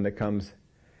there's one that comes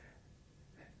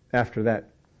after that.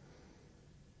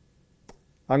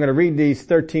 I'm going to read these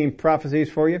 13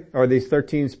 prophecies for you, or these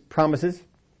 13 promises.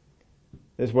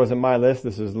 This wasn't my list.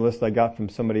 This is the list I got from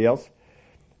somebody else.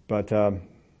 But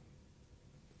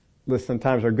lists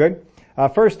sometimes are good.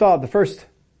 First off, the first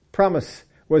promise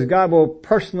was God will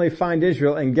personally find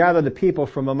Israel and gather the people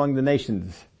from among the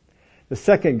nations. The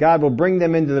second, God will bring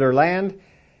them into the land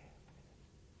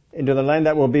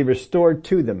that will be restored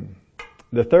to them.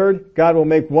 The third, God will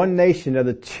make one nation of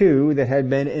the two that had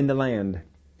been in the land.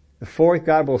 The fourth,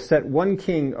 God will set one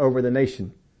king over the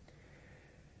nation.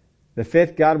 The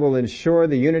fifth, God will ensure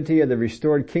the unity of the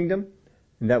restored kingdom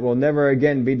and that will never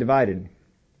again be divided.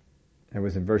 That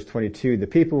was in verse 22. The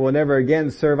people will never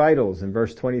again serve idols. In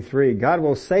verse 23, God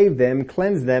will save them,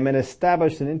 cleanse them, and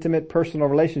establish an intimate personal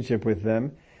relationship with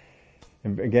them.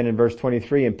 And again in verse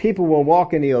 23, and people will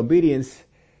walk in the obedience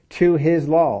to His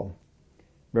law.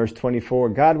 Verse 24,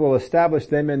 God will establish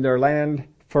them in their land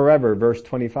forever. Verse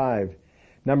 25.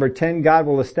 Number 10, God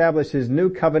will establish His new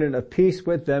covenant of peace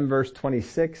with them. Verse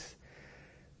 26.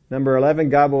 Number 11,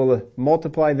 God will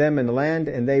multiply them in the land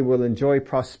and they will enjoy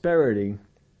prosperity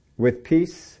with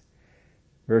peace.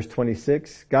 Verse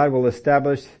 26, God will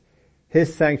establish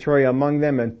His sanctuary among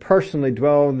them and personally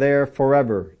dwell there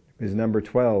forever, is number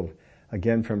 12.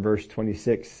 Again from verse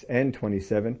 26 and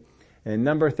 27. And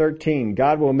number 13,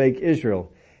 God will make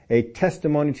Israel a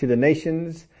testimony to the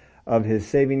nations of His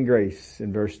saving grace,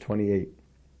 in verse 28.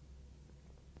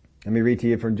 Let me read to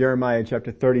you from Jeremiah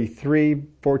chapter 33,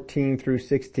 14 through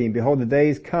 16. Behold, the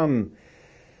days come,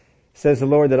 says the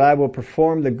Lord, that I will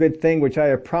perform the good thing which I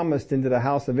have promised into the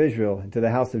house of Israel, into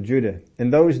the house of Judah.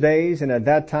 In those days and at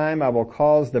that time I will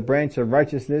cause the branch of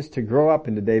righteousness to grow up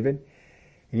into David,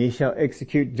 and he shall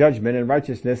execute judgment and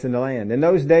righteousness in the land. In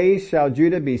those days shall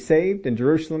Judah be saved, and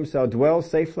Jerusalem shall dwell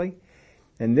safely.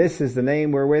 And this is the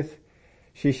name wherewith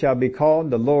she shall be called,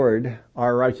 the Lord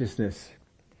our righteousness.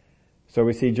 So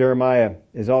we see Jeremiah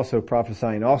is also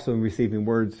prophesying, also receiving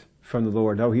words from the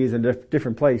Lord. Oh, he's in a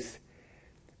different place,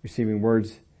 receiving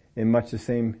words in much the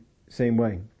same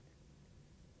way.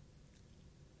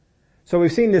 So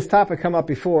we've seen this topic come up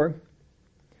before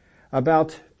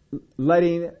about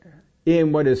letting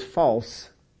in what is false.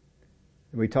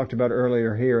 We talked about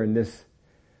earlier here in this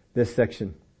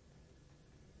section.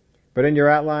 But in your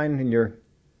outline,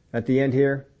 at the end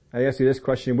here, I ask you this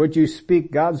question: would you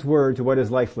speak God's word to what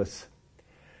is lifeless?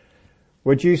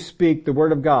 Would you speak the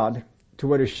word of God to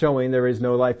what is showing there is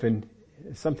no life in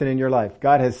something in your life?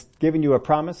 God has given you a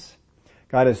promise.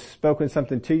 God has spoken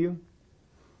something to you.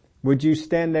 Would you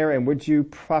stand there and would you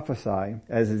prophesy,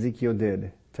 as Ezekiel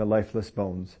did, to lifeless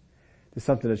bones? To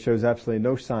something that shows absolutely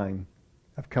no sign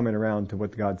of coming around to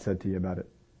what God said to you about it.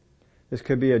 This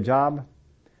could be a job.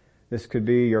 This could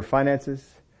be your finances.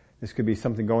 This could be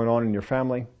something going on in your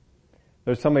family.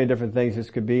 There's so many different things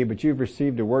this could be, but you've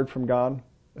received a word from God.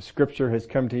 A scripture has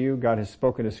come to you. God has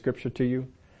spoken a scripture to you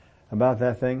about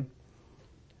that thing.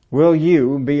 Will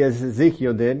you be as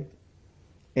Ezekiel did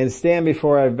and stand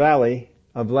before a valley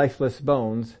of lifeless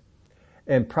bones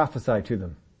and prophesy to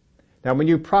them? Now when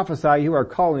you prophesy, you are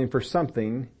calling for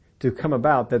something to come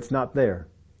about that's not there.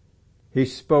 He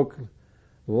spoke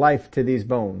life to these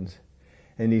bones,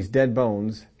 and these dead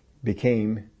bones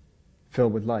became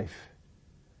filled with life.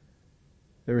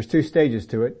 There was 2 stages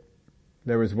to it.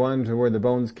 There was one where the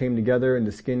bones came together and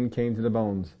the skin came to the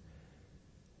bones.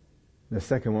 The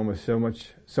second one was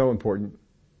so important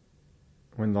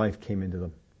when life came into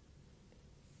them.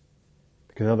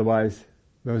 Because otherwise,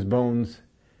 those bones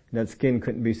and that skin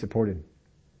couldn't be supported.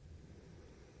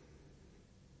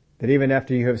 That even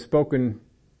after you have spoken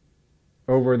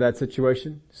over that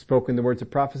situation, spoken the words of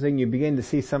prophecy, and you begin to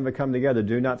see some of it come together,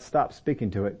 do not stop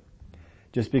speaking to it.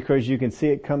 Just because you can see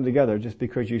it come together, just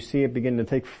because you see it begin to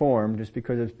take form, just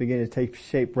because it's beginning to take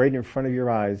shape right in front of your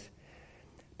eyes,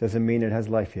 doesn't mean it has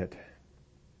life yet.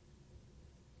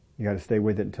 You got to stay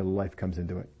with it until life comes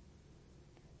into it.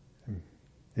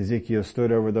 Ezekiel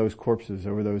stood over those corpses,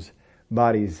 over those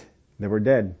bodies that were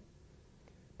dead,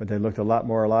 but they looked a lot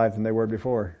more alive than they were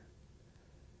before.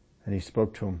 And he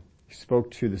spoke to them. He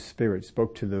spoke to the spirit,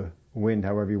 spoke to the wind,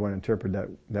 however you want to interpret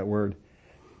that word.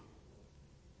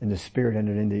 And the spirit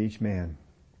entered into each man,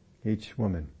 each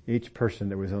woman, each person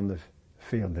that was on the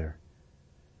field there.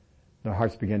 Their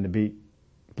hearts began to beat,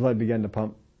 blood began to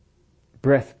pump,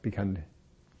 breath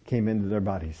came into their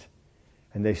bodies,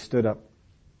 and they stood up.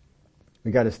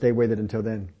 We got to stay with it until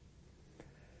then.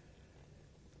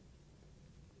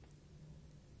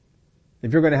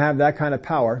 If you're going to have that kind of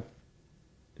power,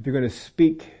 if you're going to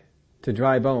speak to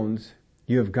dry bones,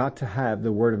 you have got to have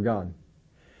the Word of God.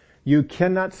 You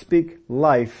cannot speak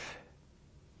life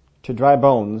to dry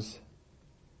bones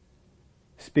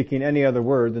speaking any other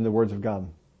word than the words of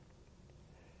God.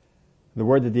 The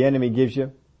word that the enemy gives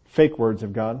you, fake words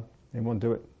of God, they won't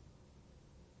do it.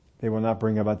 They will not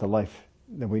bring about the life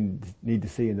that we need to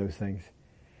see in those things.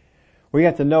 We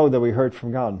have to know that we heard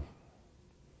from God.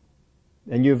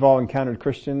 And you've all encountered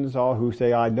Christians, all who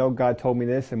say, I know God told me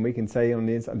this, and we can say on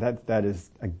the inside, that is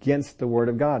against the Word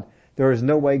of God. There is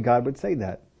no way God would say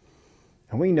that.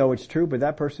 And we know it's true, but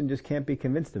that person just can't be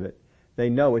convinced of it. They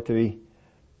know it to be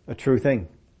a true thing.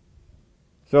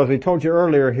 So as we told you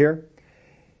earlier here,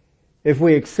 if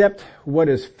we accept what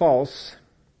is false,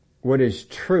 what is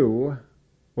true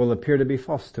will appear to be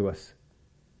false to us.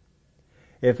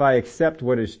 If I accept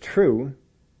what is true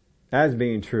as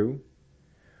being true,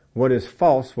 what is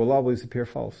false will always appear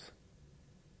false.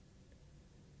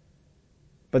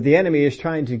 But the enemy is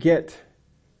trying to get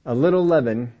a little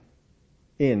leaven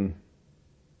in.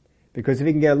 Because if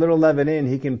he can get a little leaven in,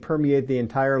 he can permeate the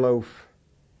entire loaf.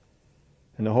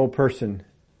 And the whole person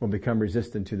will become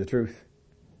resistant to the truth.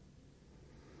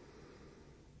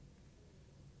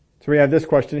 So we have this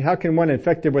question: how can one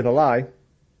infected with a lie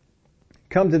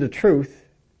come to the truth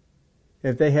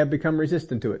if they have become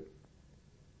resistant to it?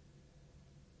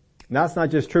 Now it's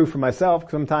not just true for myself.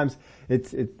 Sometimes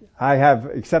I have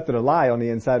accepted a lie on the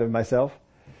inside of myself.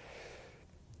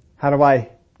 How do I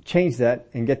change that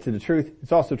and get to the truth?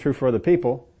 It's also true for other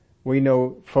people. We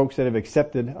know folks that have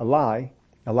accepted a lie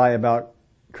about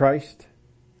Christ,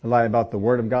 a lie about the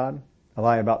Word of God, a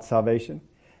lie about salvation,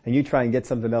 and you try and get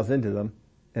something else into them,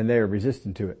 and they are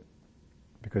resistant to it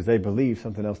because they believe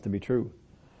something else to be true.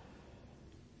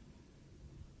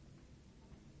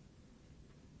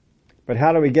 But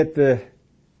how do we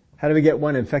get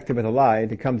one infected with a lie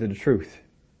to come to the truth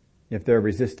if they're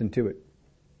resistant to it?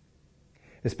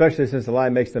 Especially since the lie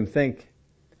makes them think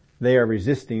they are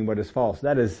resisting what is false.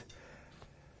 That is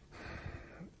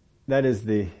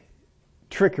the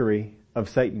trickery of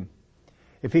Satan.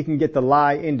 If he can get the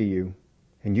lie into you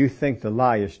and you think the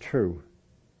lie is true,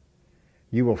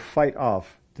 you will fight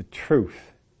off the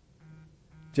truth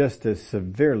just as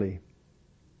severely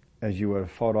as you would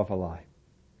have fought off a lie.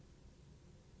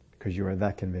 Because you are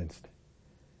that convinced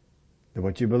that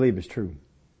what you believe is true.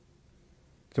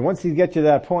 So once you get to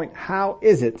that point, how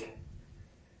is it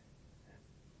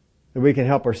that we can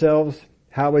help ourselves?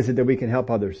 How is it that we can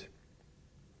help others?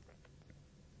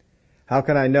 How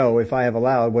can I know if I have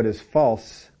allowed what is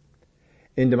false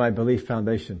into my belief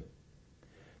foundation?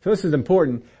 So this is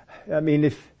important. I mean,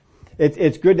 if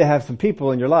it's good to have some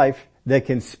people in your life that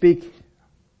can speak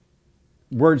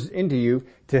words into you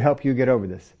to help you get over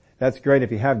this. That's great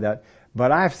if you have that.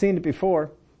 But I've seen it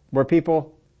before where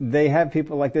they have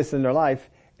people like this in their life,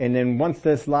 and then once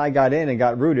this lie got in and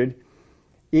got rooted,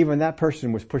 even that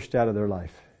person was pushed out of their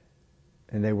life.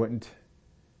 And they wouldn't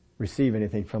receive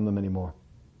anything from them anymore.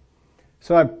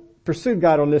 So I pursued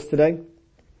God on this today.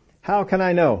 How can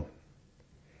I know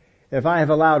if I have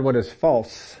allowed what is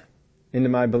false into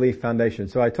my belief foundation?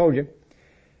 So I told you,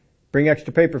 bring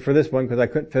extra paper for this one because I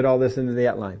couldn't fit all this into the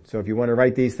outline. So if you want to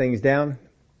write these things down,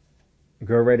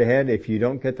 go right ahead. If you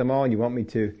don't get them all and you want me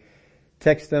to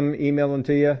text them, email them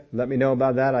to you, let me know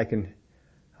about that. I can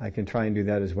I can try and do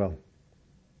that as well.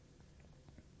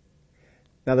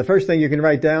 Now the first thing you can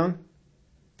write down,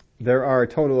 there are a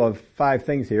total of 5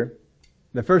 things here.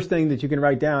 The first thing that you can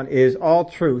write down is all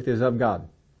truth is of God.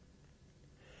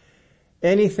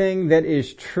 Anything that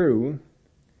is true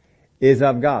is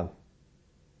of God.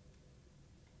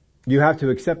 You have to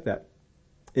accept that.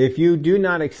 If you do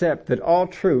not accept that all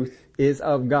truth is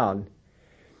of God,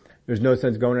 there's no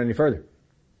sense going any further.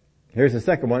 Here's the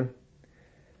second one.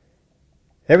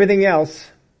 Everything else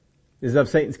is of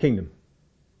Satan's kingdom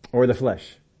or the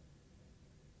flesh.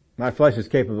 My flesh is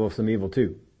capable of some evil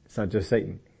too. It's not just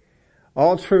Satan.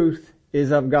 All truth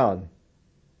is of God.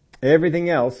 Everything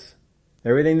else,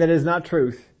 everything that is not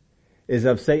truth, is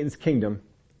of Satan's kingdom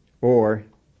or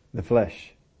the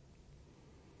flesh.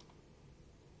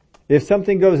 If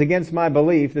something goes against my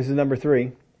belief, this is number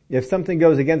 3, if something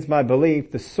goes against my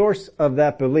belief, the source of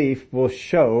that belief will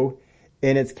show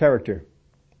in its character.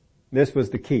 This was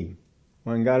the key.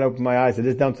 When God opened my eyes,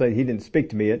 don't say He didn't speak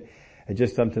to me yet. It's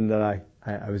just something that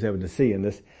I was able to see in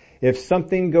this. If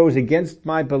something goes against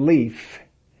my belief,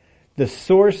 the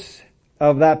source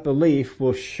of that belief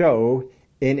will show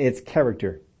in its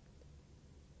character.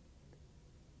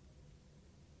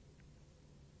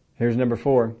 Here's number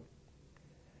 4.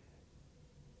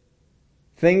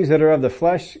 Things that are of the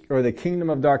flesh or the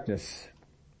kingdom of darkness.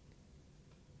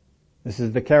 This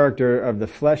is the character of the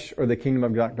flesh or the kingdom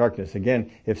of darkness.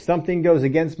 Again, if something goes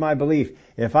against my belief,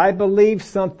 if I believe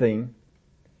something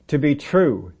to be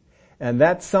true, and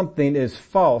that something is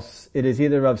false, it is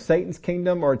either of Satan's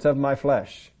kingdom or it's of my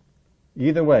flesh.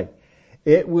 Either way,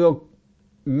 it will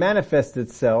manifest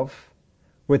itself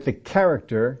with the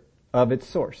character of its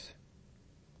source.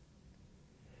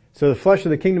 So the flesh of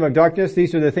the kingdom of darkness,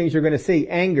 these are the things you're going to see.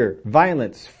 Anger,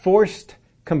 violence, forced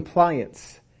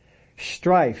compliance,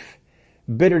 strife,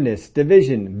 bitterness,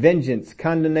 division, vengeance,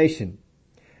 condemnation.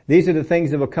 These are the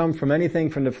things that will come from anything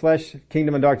from the flesh,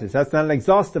 kingdom of darkness. That's not an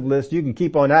exhaustive list. You can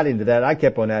keep on adding to that. I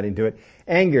kept on adding to it.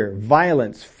 Anger,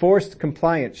 violence, forced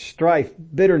compliance, strife,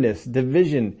 bitterness,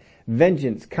 division,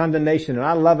 vengeance, condemnation. And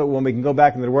I love it when we can go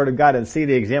back into the Word of God and see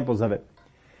the examples of it.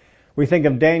 We think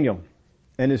of Daniel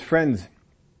and his friends.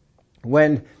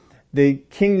 When the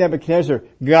King Nebuchadnezzar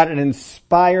got an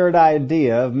inspired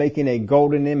idea of making a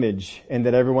golden image and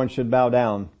that everyone should bow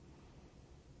down.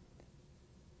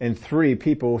 And 3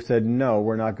 people said, no,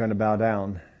 we're not going to bow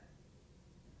down.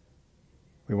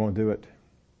 We won't do it.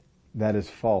 That is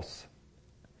false.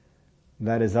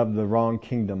 That is of the wrong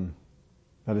kingdom.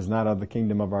 That is not of the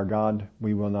kingdom of our God.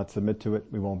 We will not submit to it.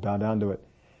 We won't bow down to it.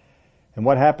 And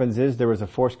what happens is there was a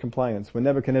forced compliance. When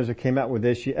Nebuchadnezzar came out with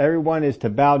this, everyone is to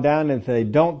bow down, and if they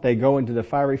don't, they go into the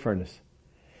fiery furnace.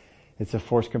 It's a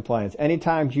forced compliance.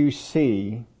 Anytime you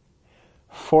see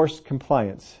forced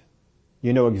compliance,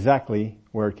 you know exactly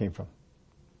where it came from.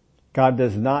 God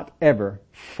does not ever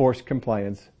force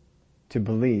compliance to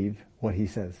believe what He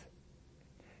says.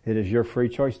 It is your free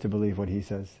choice to believe what He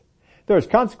says. There's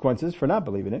consequences for not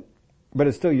believing it, but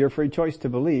it's still your free choice to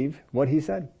believe what He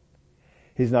said.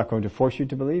 He's not going to force you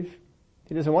to believe.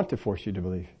 He doesn't want to force you to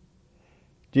believe.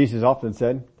 Jesus often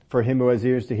said, for him who has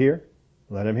ears to hear,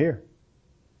 let him hear.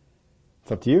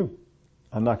 It's up to you.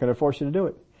 I'm not going to force you to do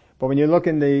it. But when you look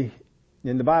in the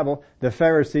Bible, the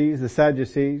Pharisees, the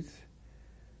Sadducees,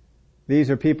 these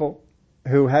are people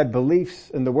who had beliefs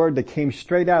in the Word that came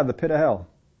straight out of the pit of hell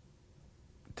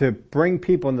to bring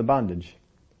people into bondage.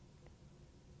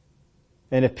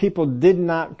 And if people did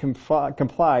not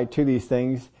comply to these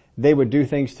things, they would do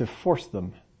things to force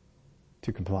them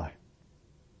to comply,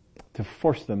 to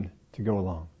force them to go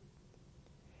along.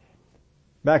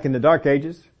 Back in the Dark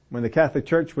Ages, when the Catholic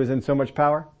Church was in so much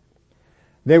power,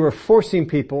 they were forcing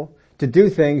people to do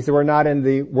things that were not in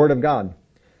the Word of God.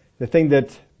 The thing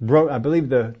that broke, I believe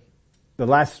the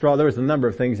last straw, there was a number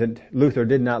of things that Luther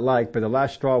did not like, but the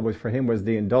last straw was for him was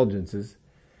the indulgences,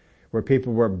 where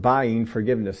people were buying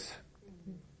forgiveness.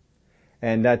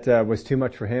 And that was too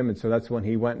much for him, and so that's when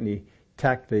he went and he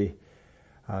tacked his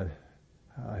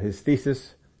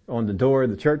thesis on the door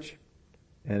of the church,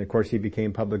 and of course he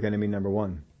became public enemy number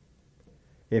 1.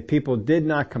 If people did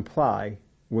not comply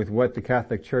with what the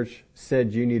Catholic Church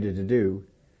said you needed to do,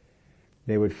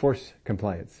 they would force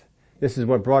compliance. This is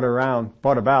what brought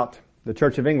about the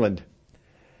Church of England.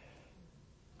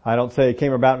 I don't say it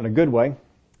came about in a good way,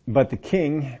 but the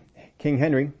King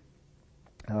Henry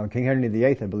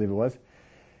VIII, I believe it was,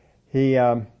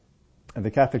 the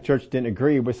Catholic Church didn't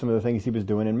agree with some of the things he was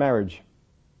doing in marriage.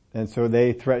 And so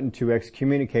they threatened to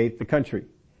excommunicate the country.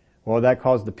 Well, that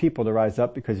caused the people to rise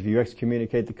up, because if you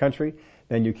excommunicate the country,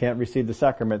 then you can't receive the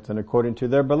sacraments. And according to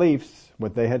their beliefs,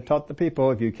 what they had taught the people,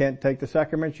 if you can't take the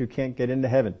sacraments, you can't get into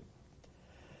heaven.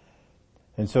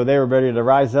 And so they were ready to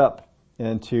rise up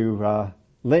and to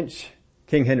lynch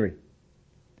King Henry.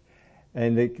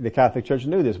 And the Catholic Church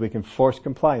knew this. We can force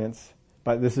compliance,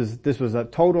 but this was a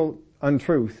total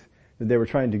untruth that they were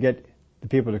trying to get the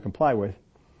people to comply with.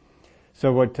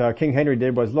 So what King Henry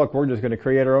did was, look, we're just going to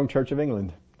create our own Church of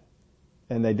England.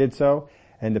 And they did so,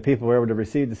 and the people were able to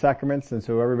receive the sacraments, and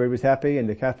so everybody was happy, and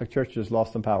the Catholic Church just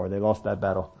lost some power. They lost that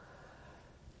battle.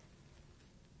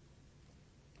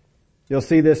 You'll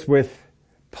see this with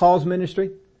Paul's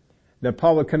ministry, that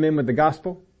Paul would come in with the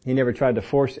gospel. He never tried to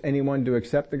force anyone to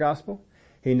accept the gospel.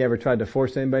 He never tried to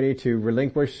force anybody to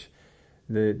relinquish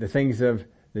the things of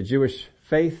the Jewish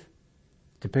faith,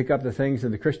 to pick up the things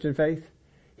of the Christian faith.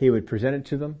 He would present it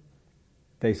to them.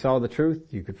 They saw the truth,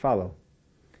 you could follow.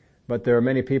 But there are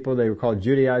many people, they were called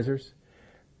Judaizers,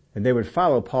 and they would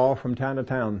follow Paul from town to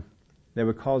town. They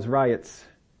would cause riots.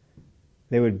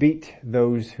 They would beat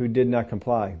those who did not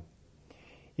comply.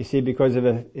 You see, because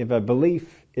if a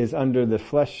belief is under the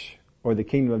flesh or the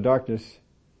kingdom of darkness,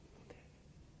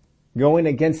 going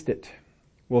against it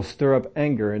will stir up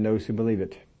anger in those who believe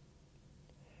it.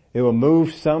 It will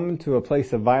move some to a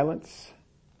place of violence.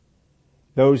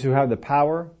 Those who have the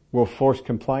power will force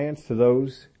compliance to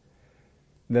those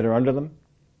that are under them.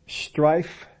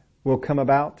 Strife will come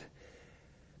about.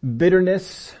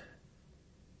 Bitterness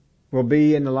will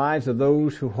be in the lives of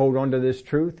those who hold on to this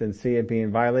truth and see it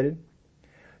being violated.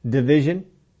 Division.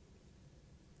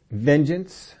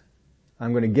 Vengeance.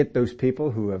 I'm going to get those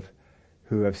people who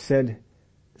have said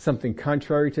something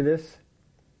contrary to this.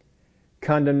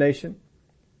 Condemnation.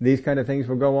 These kind of things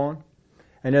will go on.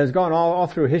 And it has gone all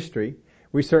through history.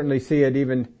 We certainly see it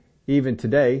even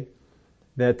today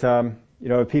that,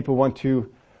 if people want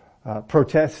to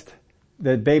protest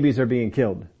that babies are being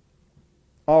killed.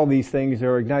 All these things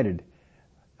are ignited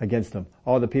against them.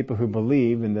 All the people who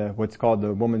believe in what's called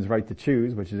the woman's right to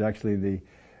choose, which is actually the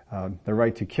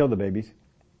right to kill the babies.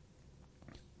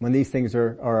 When these things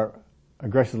are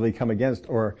aggressively come against,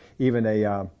 or even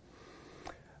a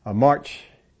march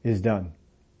is done,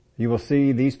 you will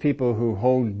see these people who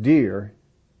hold dear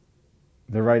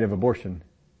the right of abortion,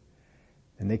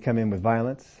 and they come in with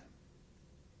violence.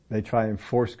 They try and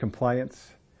force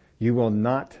compliance. You will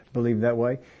not believe that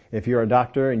way. If you're a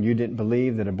doctor and you didn't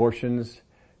believe that abortions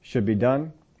should be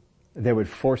done, they would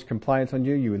force compliance on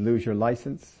you. You would lose your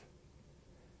license.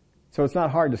 So it's not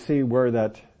hard to see where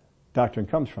that doctrine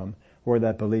comes from, where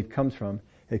that belief comes from.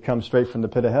 It comes straight from the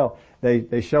pit of hell.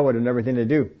 They show it in everything they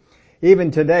do.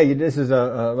 Even today, this is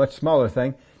a much smaller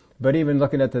thing, but even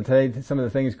looking at today, some of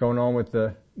the things going on with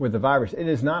the virus, it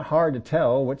is not hard to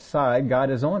tell which side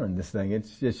God is on in this thing.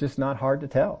 It's just not hard to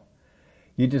tell.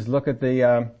 You just look at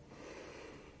the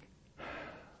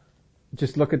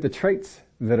traits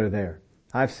that are there.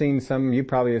 I've seen you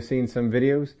probably have seen some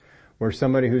videos where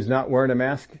somebody who's not wearing a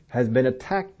mask has been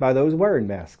attacked by those wearing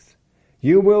masks.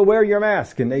 You will wear your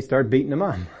mask, and they start beating them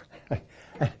on.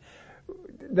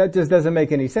 That just doesn't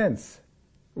make any sense.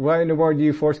 Why in the world do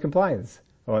you force compliance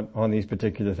on these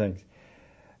particular things?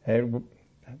 And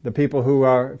the people who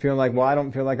are feeling like, well, I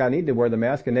don't feel like I need to wear the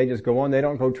mask, and they just go on, they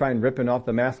don't go try and ripping off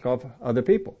the mask off other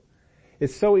people.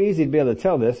 It's so easy to be able to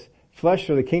tell this. Flesh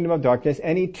or the kingdom of darkness,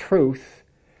 any truth,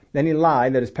 any lie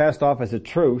that is passed off as a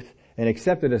truth and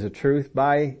accepted as a truth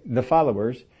by the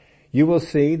followers, you will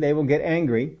see they will get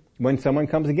angry when someone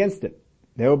comes against it.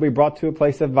 They will be brought to a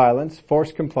place of violence,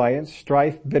 forced compliance,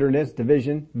 strife, bitterness,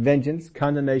 division, vengeance,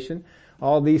 condemnation.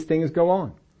 All these things go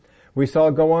on. We saw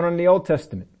it go on in the Old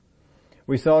Testament.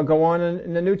 We saw it go on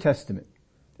in the New Testament.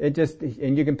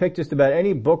 And you can pick just about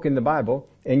any book in the Bible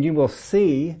and you will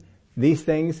see these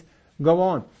things go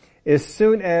on. As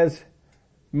soon as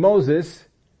Moses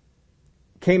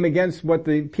came against what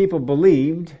the people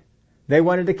believed, they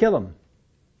wanted to kill him.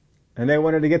 And they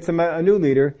wanted to get a new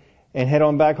leader and head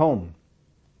on back home.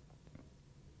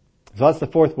 So that's the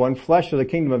fourth one, flesh or the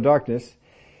kingdom of darkness.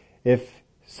 If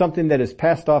something that is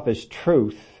passed off as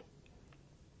truth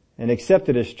and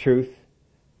accepted as truth,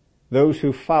 those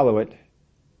who follow it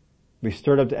be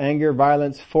stirred up to anger,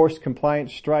 violence, forced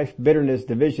compliance, strife, bitterness,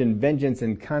 division, vengeance,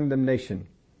 and condemnation.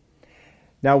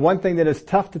 Now, one thing that is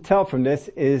tough to tell from this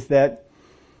is that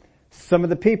some of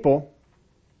the people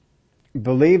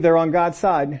believe they're on God's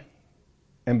side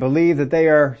and believe that they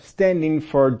are standing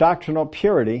for doctrinal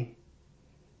purity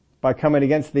by coming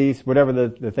against these, whatever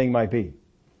the thing might be.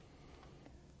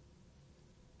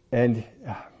 And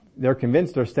they're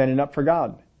convinced they're standing up for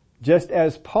God. Just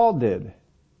as Paul did.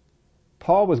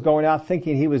 Paul was going out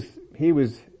thinking he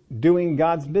was doing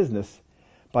God's business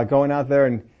by going out there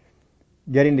and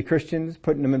getting the Christians,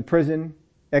 putting them in prison,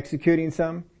 executing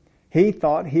some. He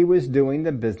thought he was doing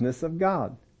the business of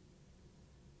God.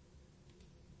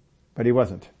 But he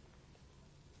wasn't.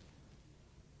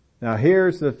 Now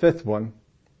here's the fifth one.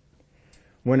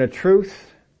 When a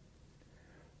truth,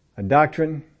 a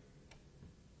doctrine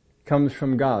comes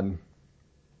from God,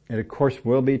 it of course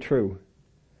will be true,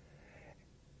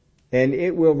 and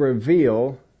it will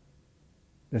reveal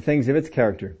the things of its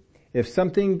character. If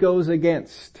something goes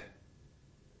against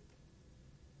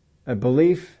a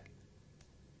belief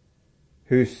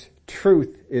whose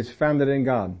truth is founded in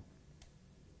God,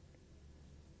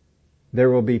 there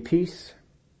will be peace,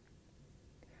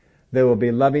 there will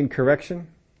be loving correction,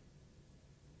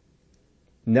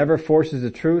 never forces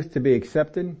the truth to be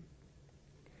accepted,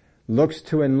 looks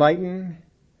to enlighten,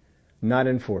 not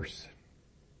enforce.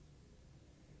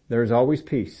 There is always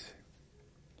peace.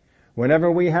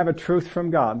 Whenever we have a truth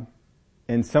from God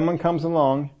and someone comes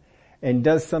along and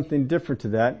does something different to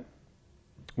that,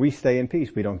 we stay in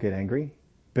peace. We don't get angry.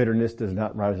 Bitterness does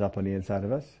not rise up on the inside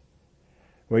of us.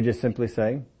 We just simply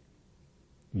say,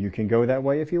 you can go that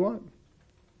way if you want.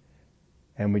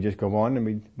 And we just go on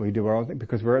and we do our own thing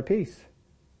because we're at peace.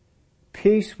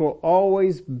 Peace will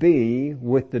always be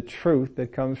with the truth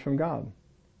that comes from God.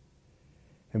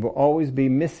 It will always be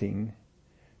missing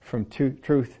from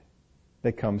truth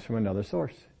that comes from another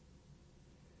source.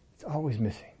 It's always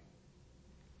missing.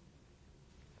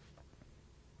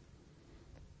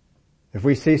 If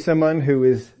we see someone who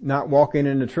is not walking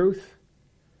in the truth,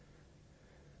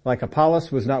 like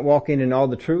Apollos was not walking in all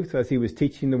the truth as he was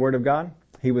teaching the Word of God,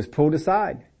 he was pulled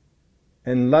aside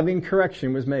and loving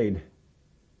correction was made.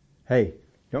 Hey, you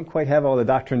don't quite have all the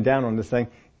doctrine down on this thing.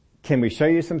 Can we show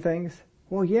you some things?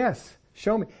 Well, yes,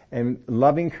 show me. And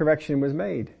loving correction was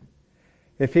made.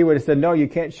 If he would have said, no, you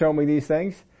can't show me these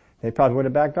things, they probably would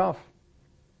have backed off.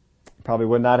 Probably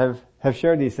would not have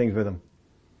shared these things with him.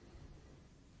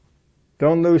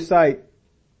 Don't lose sight.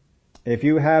 If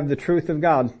you have the truth of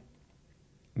God,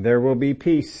 there will be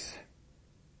peace.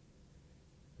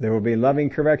 There will be loving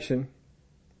correction.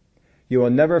 You will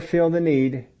never feel the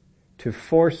need to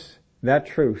force that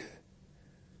truth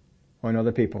on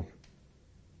other people.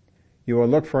 You will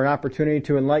look for an opportunity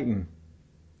to enlighten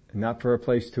and not for a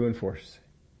place to enforce.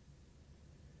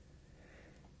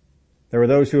 There were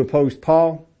those who opposed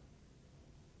Paul,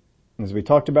 as we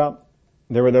talked about.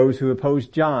 There were those who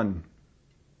opposed John.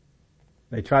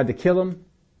 They tried to kill him,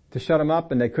 to shut him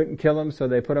up, and they couldn't kill him, so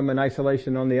they put him in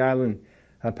isolation on the island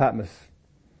of Patmos.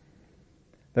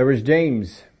 There was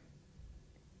James,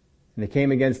 and they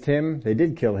came against him. They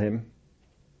did kill him.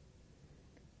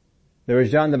 There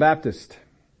was John the Baptist.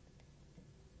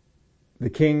 The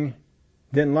king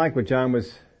didn't like what John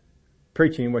was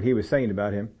preaching, what he was saying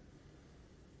about him.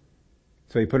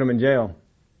 So he put him in jail.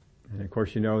 And of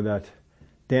course you know that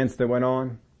dance that went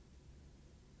on.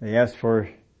 They asked for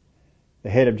the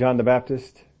head of John the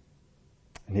Baptist,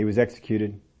 and he was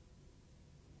executed.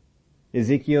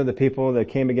 Ezekiel, the people that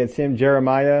came against him,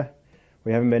 Jeremiah,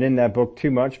 we haven't been in that book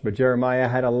too much, but Jeremiah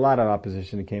had a lot of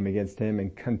opposition that came against him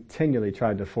and continually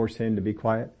tried to force him to be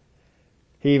quiet.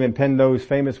 He even penned those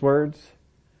famous words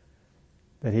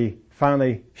that he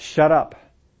finally shut up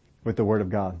with the Word of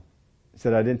God. He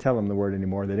said, I didn't tell them the Word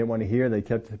anymore. They didn't want to hear. They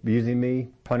kept abusing me,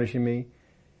 punishing me.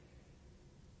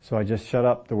 So I just shut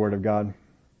up the Word of God.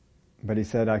 But he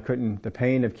said, the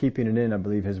pain of keeping it in, I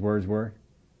believe his words were,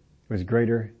 was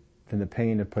greater than the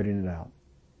pain of putting it out.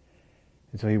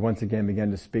 And so he once again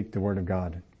began to speak the Word of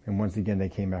God. And once again they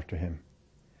came after him.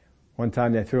 One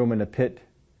time they threw him in a pit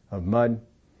of mud.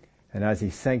 And as he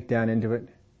sank down into it,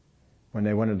 when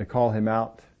they wanted to call him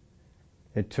out,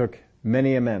 it took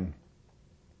many a man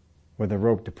with a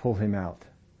rope to pull him out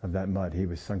of that mud. He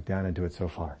was sunk down into it so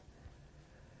far.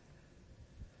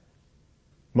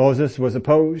 Moses was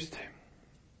opposed.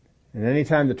 And any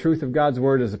time the truth of God's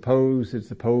Word is opposed,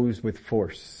 it's opposed with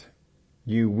force.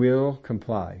 You will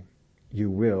comply. You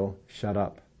will shut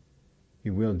up.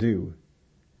 You will do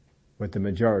what the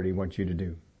majority wants you to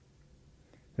do.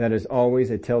 That is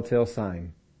always a telltale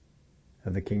sign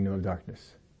of the kingdom of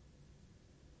darkness.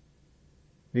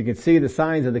 If you can see the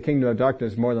signs of the kingdom of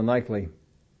darkness, more than likely,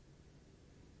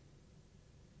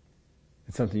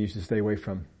 it's something you should stay away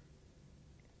from.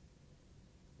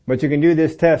 But you can do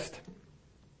this test.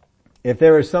 If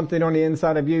there is something on the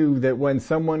inside of you that when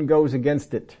someone goes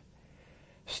against it,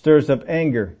 stirs up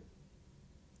anger,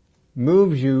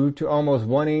 moves you to almost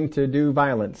wanting to do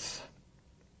violence,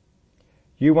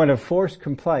 you want to force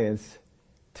compliance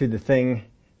to the thing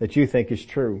that you think is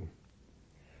true.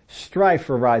 Strife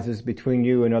arises between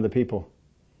you and other people.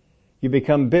 You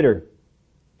become bitter.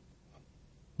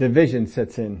 Division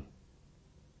sets in.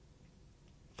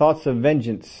 Thoughts of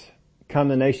vengeance,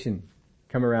 condemnation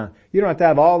come around. You don't have to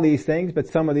have all these things, but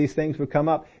some of these things will come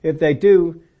up. If they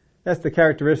do, That's the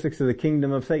characteristics of the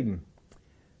kingdom of Satan.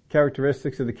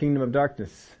 Characteristics of the kingdom of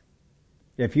darkness.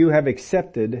 If you have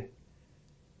accepted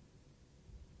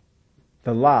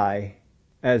the lie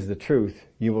as the truth,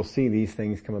 you will see these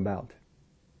things come about.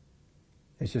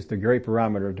 It's just a great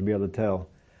barometer to be able to tell,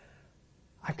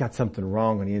 I've got something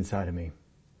wrong on the inside of me.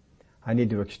 I need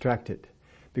to extract it.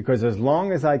 Because as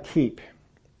long as I keep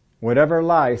whatever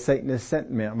lie Satan has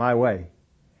sent me my way,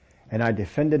 and I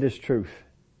defend it as truth,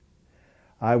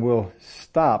 I will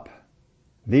stop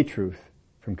the truth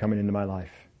from coming into my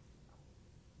life.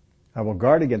 I will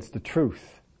guard against the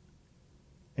truth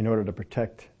in order to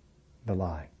protect the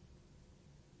lie.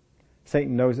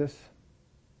 Satan knows this.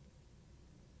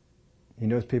 He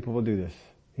knows people will do this.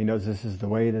 He knows this is the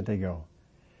way that they go.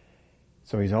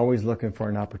 So he's always looking for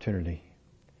an opportunity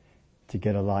to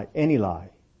get a lie, any lie.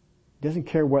 He doesn't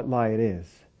care what lie it is.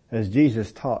 As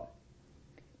Jesus taught,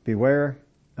 beware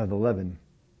of the leaven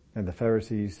of the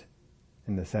Pharisees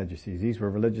and the Sadducees. These were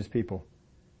religious people.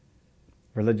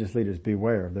 Religious leaders,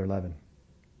 beware of their leaven.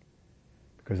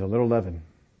 Because a little leaven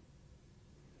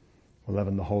will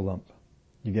leaven the whole lump.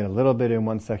 You get a little bit in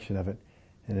one section of it,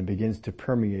 and it begins to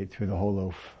permeate through the whole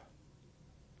loaf.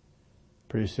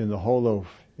 Pretty soon the whole loaf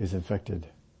is infected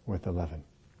with the leaven.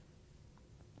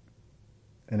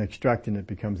 And extracting it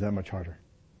becomes that much harder.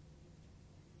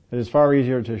 It is far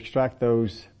easier to extract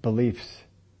those beliefs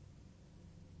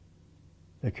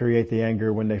that create the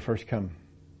anger when they first come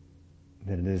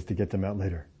than it is to get them out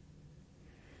later.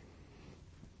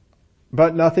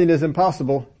 But nothing is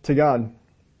impossible to God.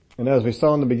 And as we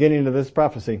saw in the beginning of this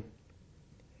prophecy,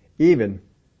 even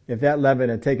if that leaven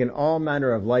had taken all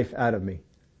manner of life out of me,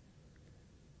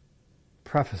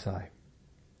 prophesy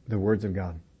the words of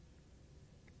God.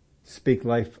 Speak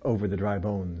life over the dry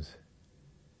bones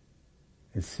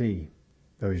and see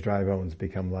those dry bones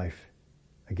become life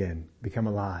again, become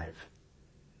alive.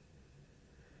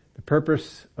 The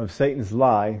purpose of Satan's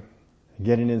lie,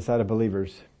 getting inside of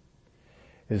believers,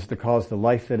 is to cause the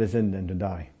life that is in them to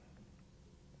die.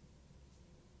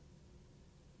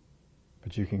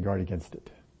 But you can guard against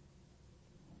it.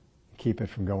 Keep it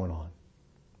from going on.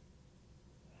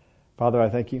 Father, I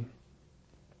thank you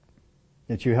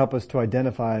that you help us to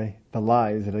identify the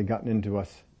lies that have gotten into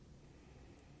us.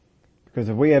 Because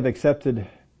if we have accepted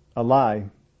a lie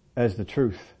as the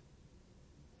truth,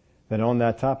 then on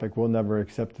that topic we'll never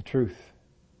accept the truth,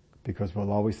 because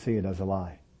we'll always see it as a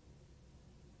lie.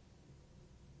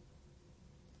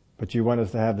 But you want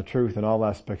us to have the truth in all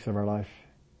aspects of our life,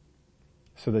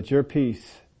 so that your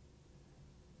peace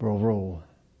will rule,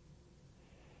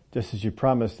 just as you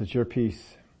promised that your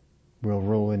peace will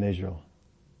rule in Israel.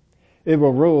 It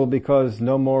will rule because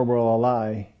no more will a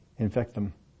lie infect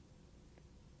them,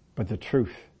 but the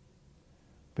truth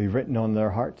be written on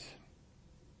their hearts.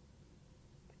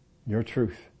 Your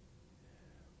truth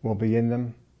will be in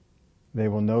them. They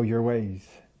will know your ways,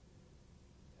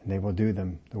 and they will do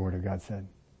them, the Word of God said.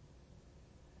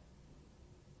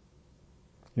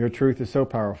 Your truth is so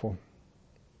powerful.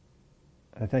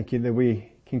 I thank you that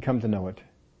we can come to know it.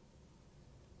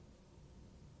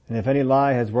 And if any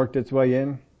lie has worked its way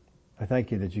in, I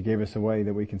thank you that you gave us a way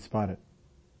that we can spot it.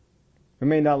 We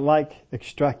may not like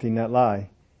extracting that lie.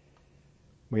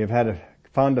 We have had a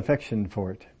fond affection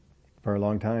for it for a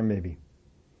long time, maybe.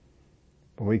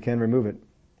 But we can remove it,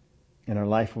 and our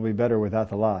life will be better without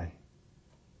the lie,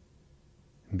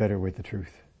 and better with the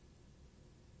truth.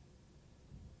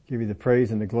 Give you the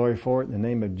praise and the glory for it. In the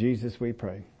name of Jesus we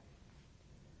pray.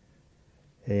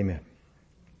 Amen.